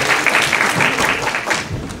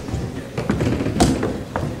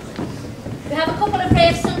 We have a couple of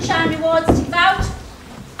Brave Sunshine Rewards to give out,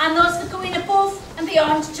 and those for going above and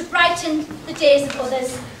beyond to brighten the days of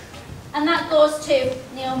others. And that goes to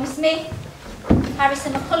Naomi Smith,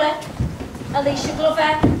 Harrison McCullough, Alicia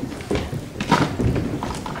Glover,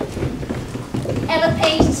 Ella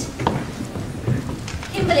Pete,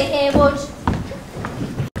 Kimberly Haywood.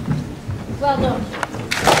 Well done.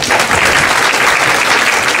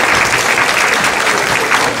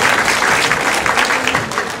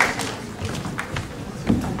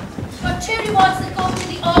 We've got 2 rewards that go to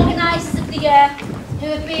the organisers of the year, who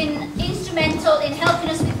have been instrumental in helping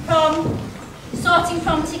us with prom, sorting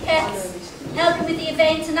prom tickets, helping with the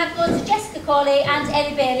event, and that goes to Jessica Corley and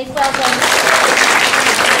Ellie Bailey. Well done.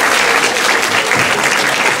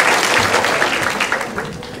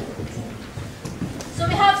 So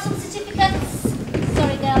we have some certificates.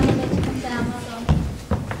 Sorry girl, I'm going to come down. Hold on.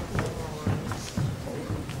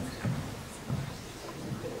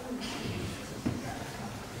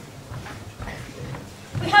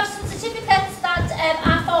 We have some certificates that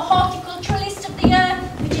are for Horticulturalist of the Year,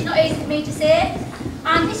 which is not easy for me to say.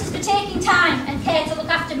 And this is for taking time and care to look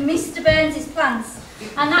after Mr. Burns' plants.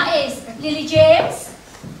 And that is Lily James,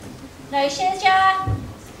 Lois Shazia,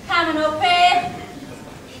 Cameron O'Prey.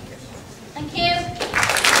 Thank you.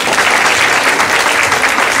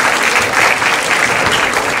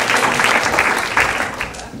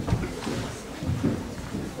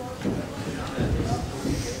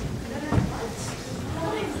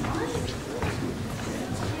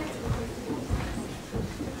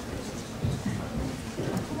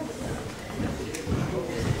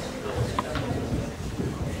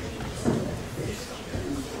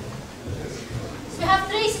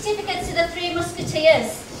 Certificates to the 3 Musketeers,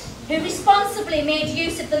 who responsibly made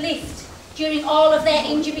use of the lift during all of their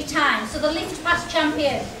injury time. So the lift pass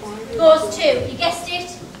champion goes to, you guessed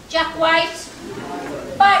it, Jack White,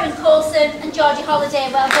 Byron Coulson and Georgie Holiday.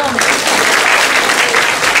 Well done.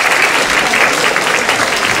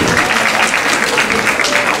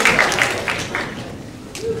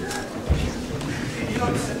 And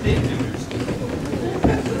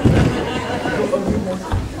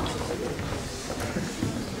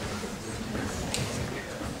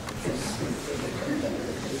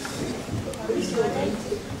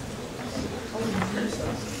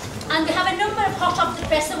we have a number of hot off the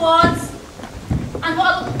press awards. And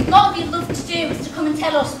what a lot of you love to do is to come and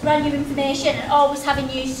tell us brand new information and always having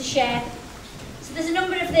news to share. So there's a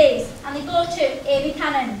number of these, and they go to Amy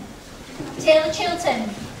Cannon, Taylor Chilton,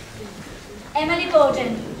 Emily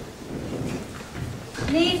Bowden,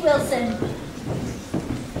 Neve Wilson,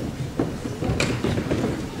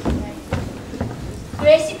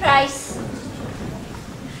 Gracie Price,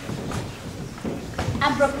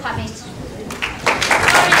 and Brooke Pavitt.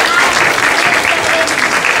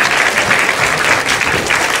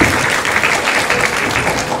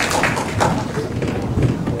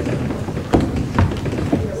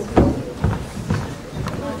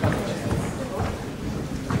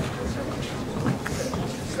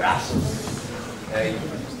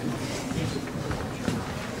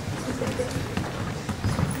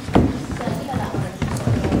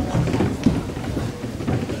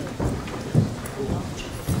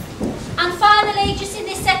 And finally, just in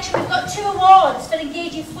this section, we've got 2 awards for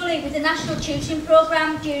engaging fully with the National Tutoring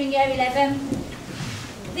Programme during Year 11.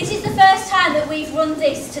 This is the first time that we've run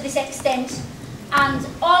this to this extent, and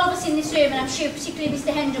all of us in this room, and I'm sure particularly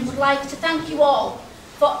Mr Hendon, would like to thank you all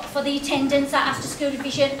for the attendance at After School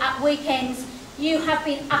Revision, at weekends. You have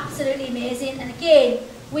been absolutely amazing, and again,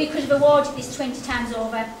 we could have awarded this 20 times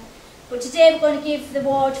over. But today we're going to give the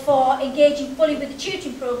award for engaging fully with the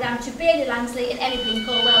tutoring programme to Bailey Langsley and Ellie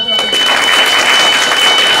Blinko. Well done.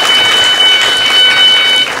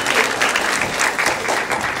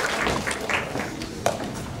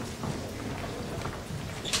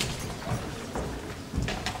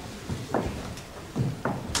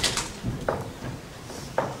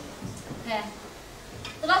 Okay.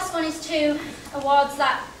 The last one is 2 awards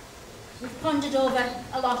that we've pondered over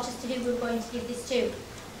a lot as to who we're going to give this to.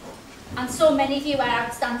 And so many of you are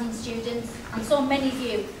outstanding students, and so many of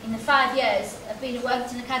you in the 5 years of being at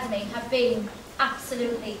Workington Academy have been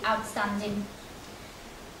absolutely outstanding.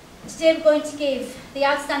 Today we're going to give the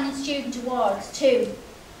Outstanding Student Award to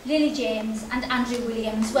Lily James and Andrew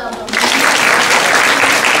Williams. Well done.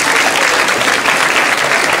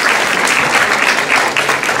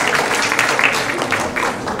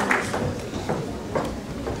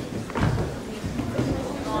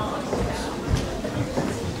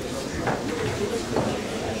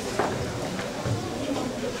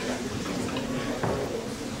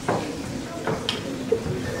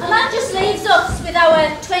 With our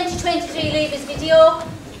 2023 Leavers video.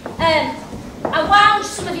 I wound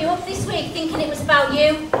some of you up this week thinking it was about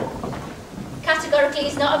you. Categorically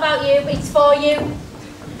it's not about you, but it's for you.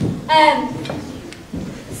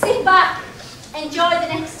 Sit back, enjoy the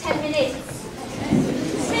next 10 minutes,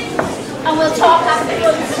 and we'll talk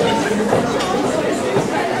afterwards.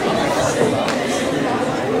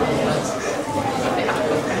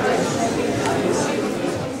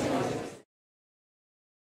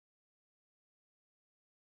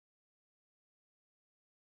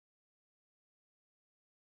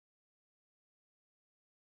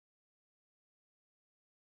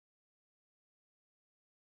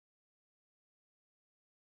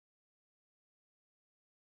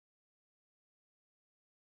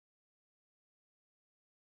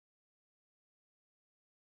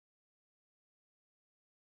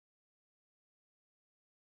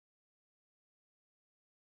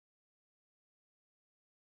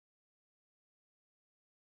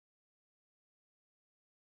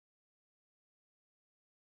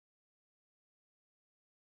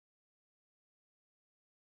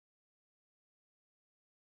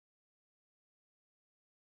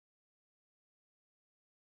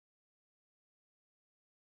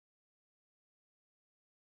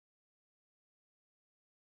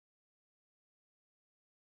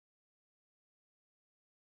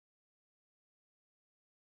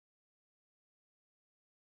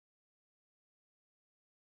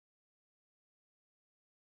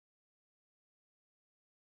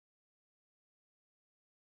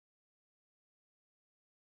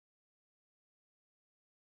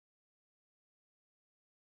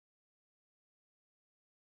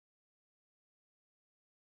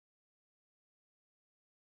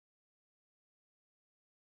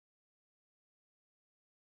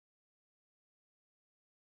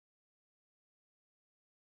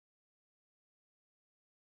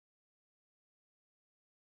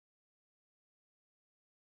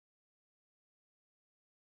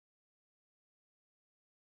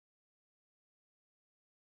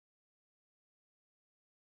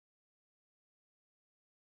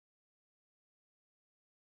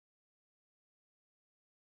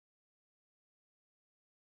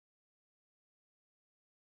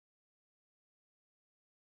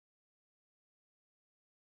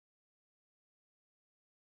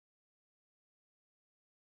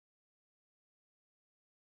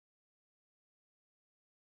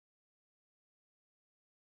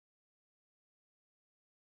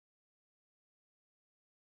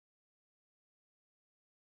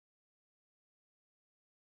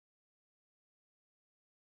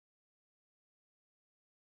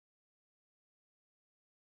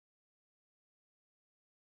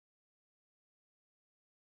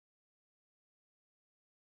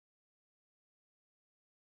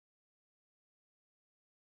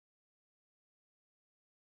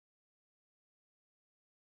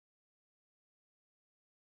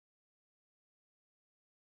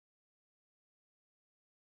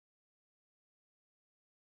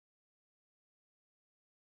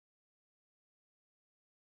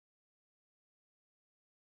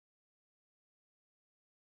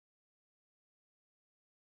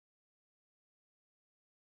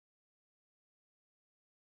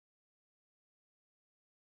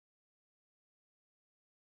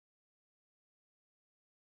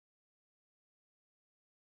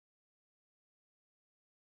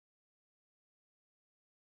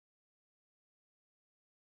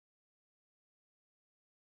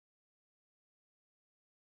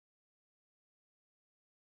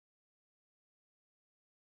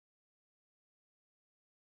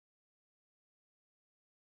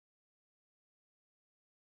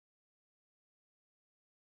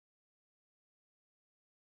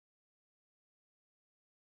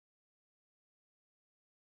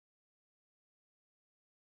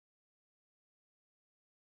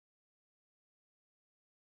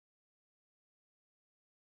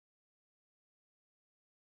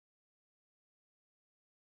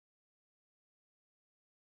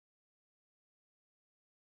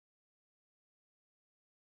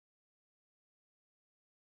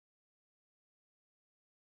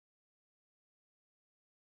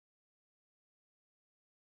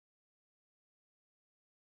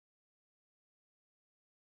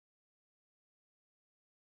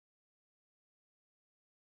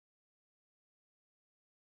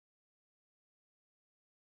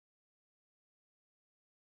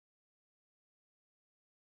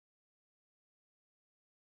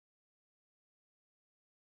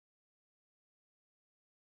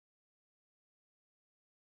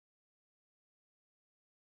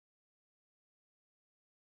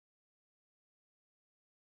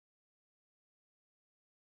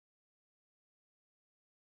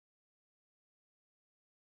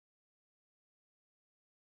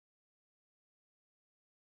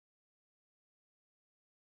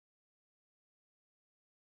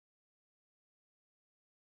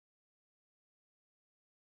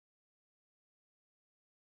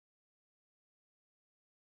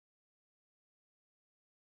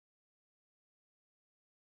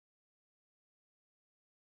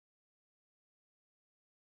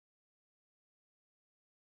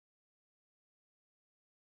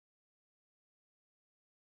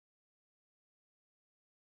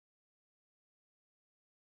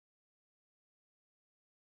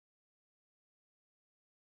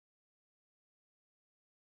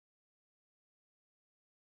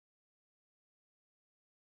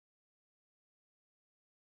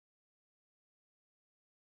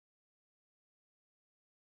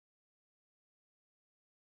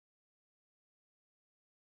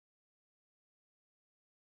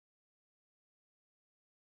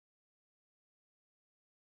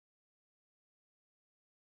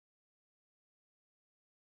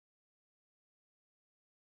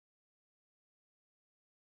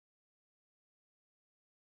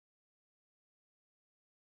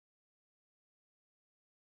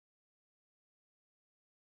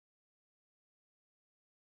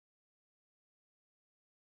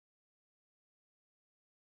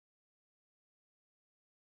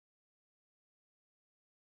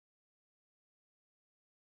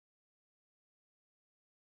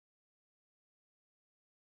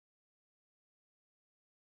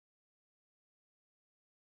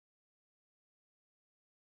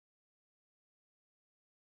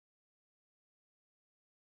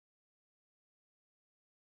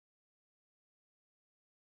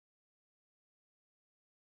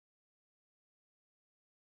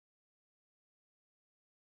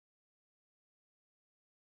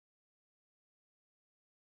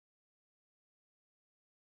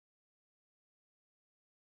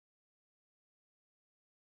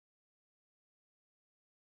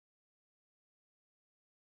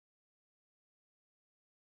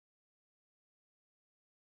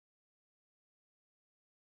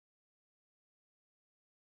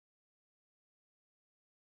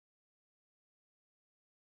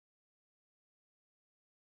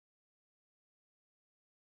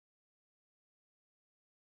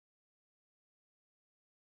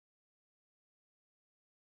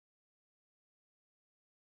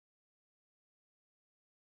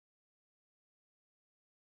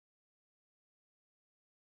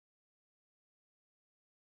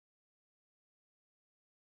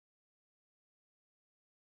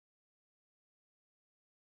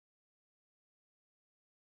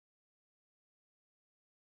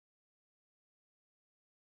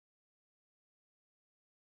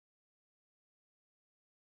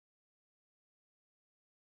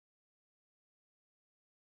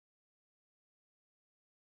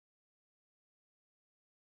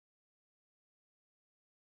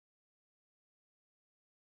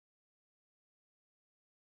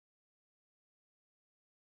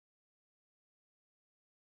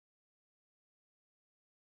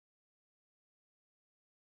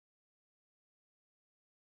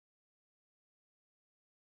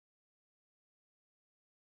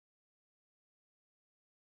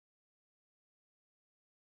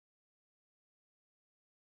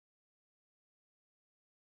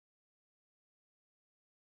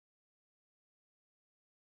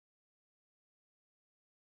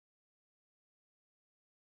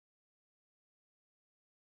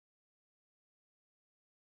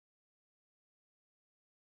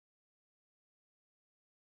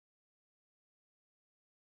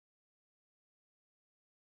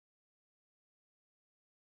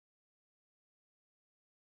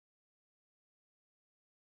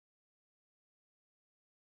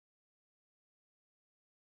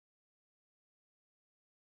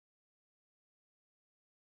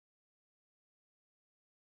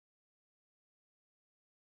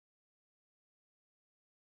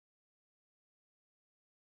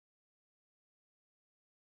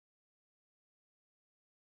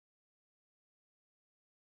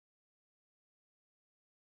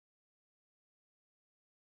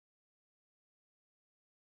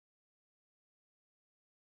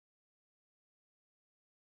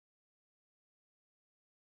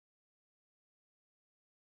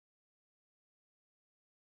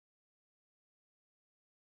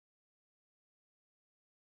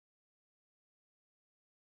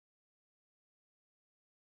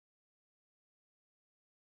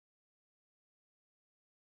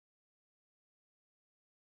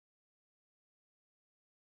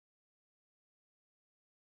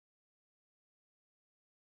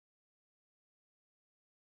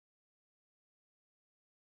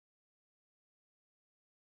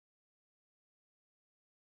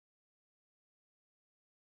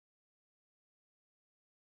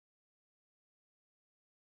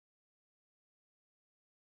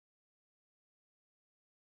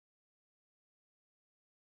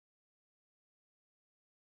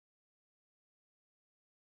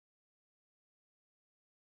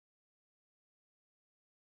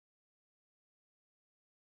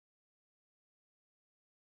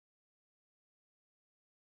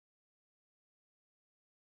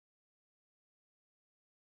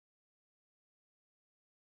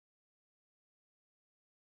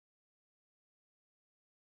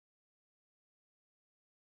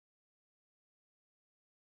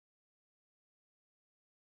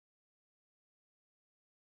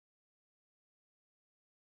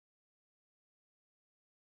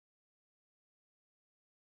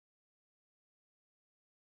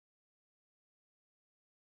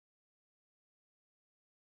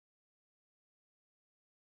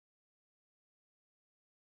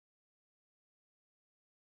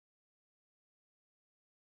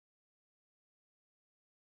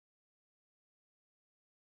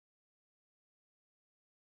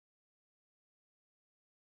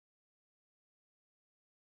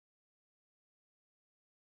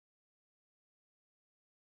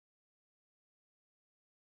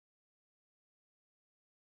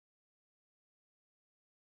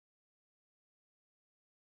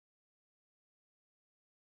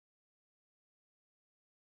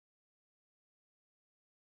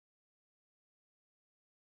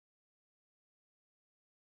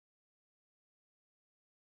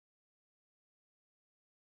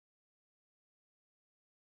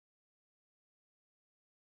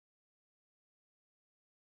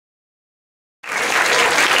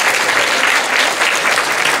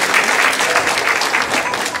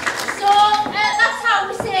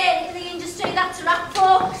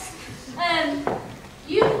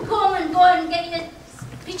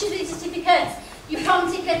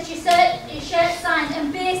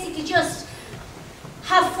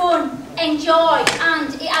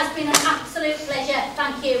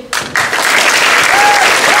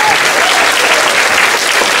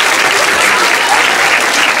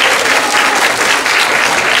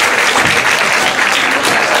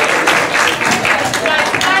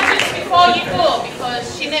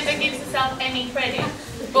 never gives herself any credit,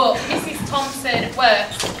 but Mrs. Thompson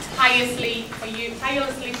works tirelessly for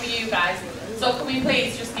you guys. So can we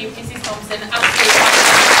please just give Mrs. Thompson an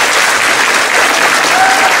absolute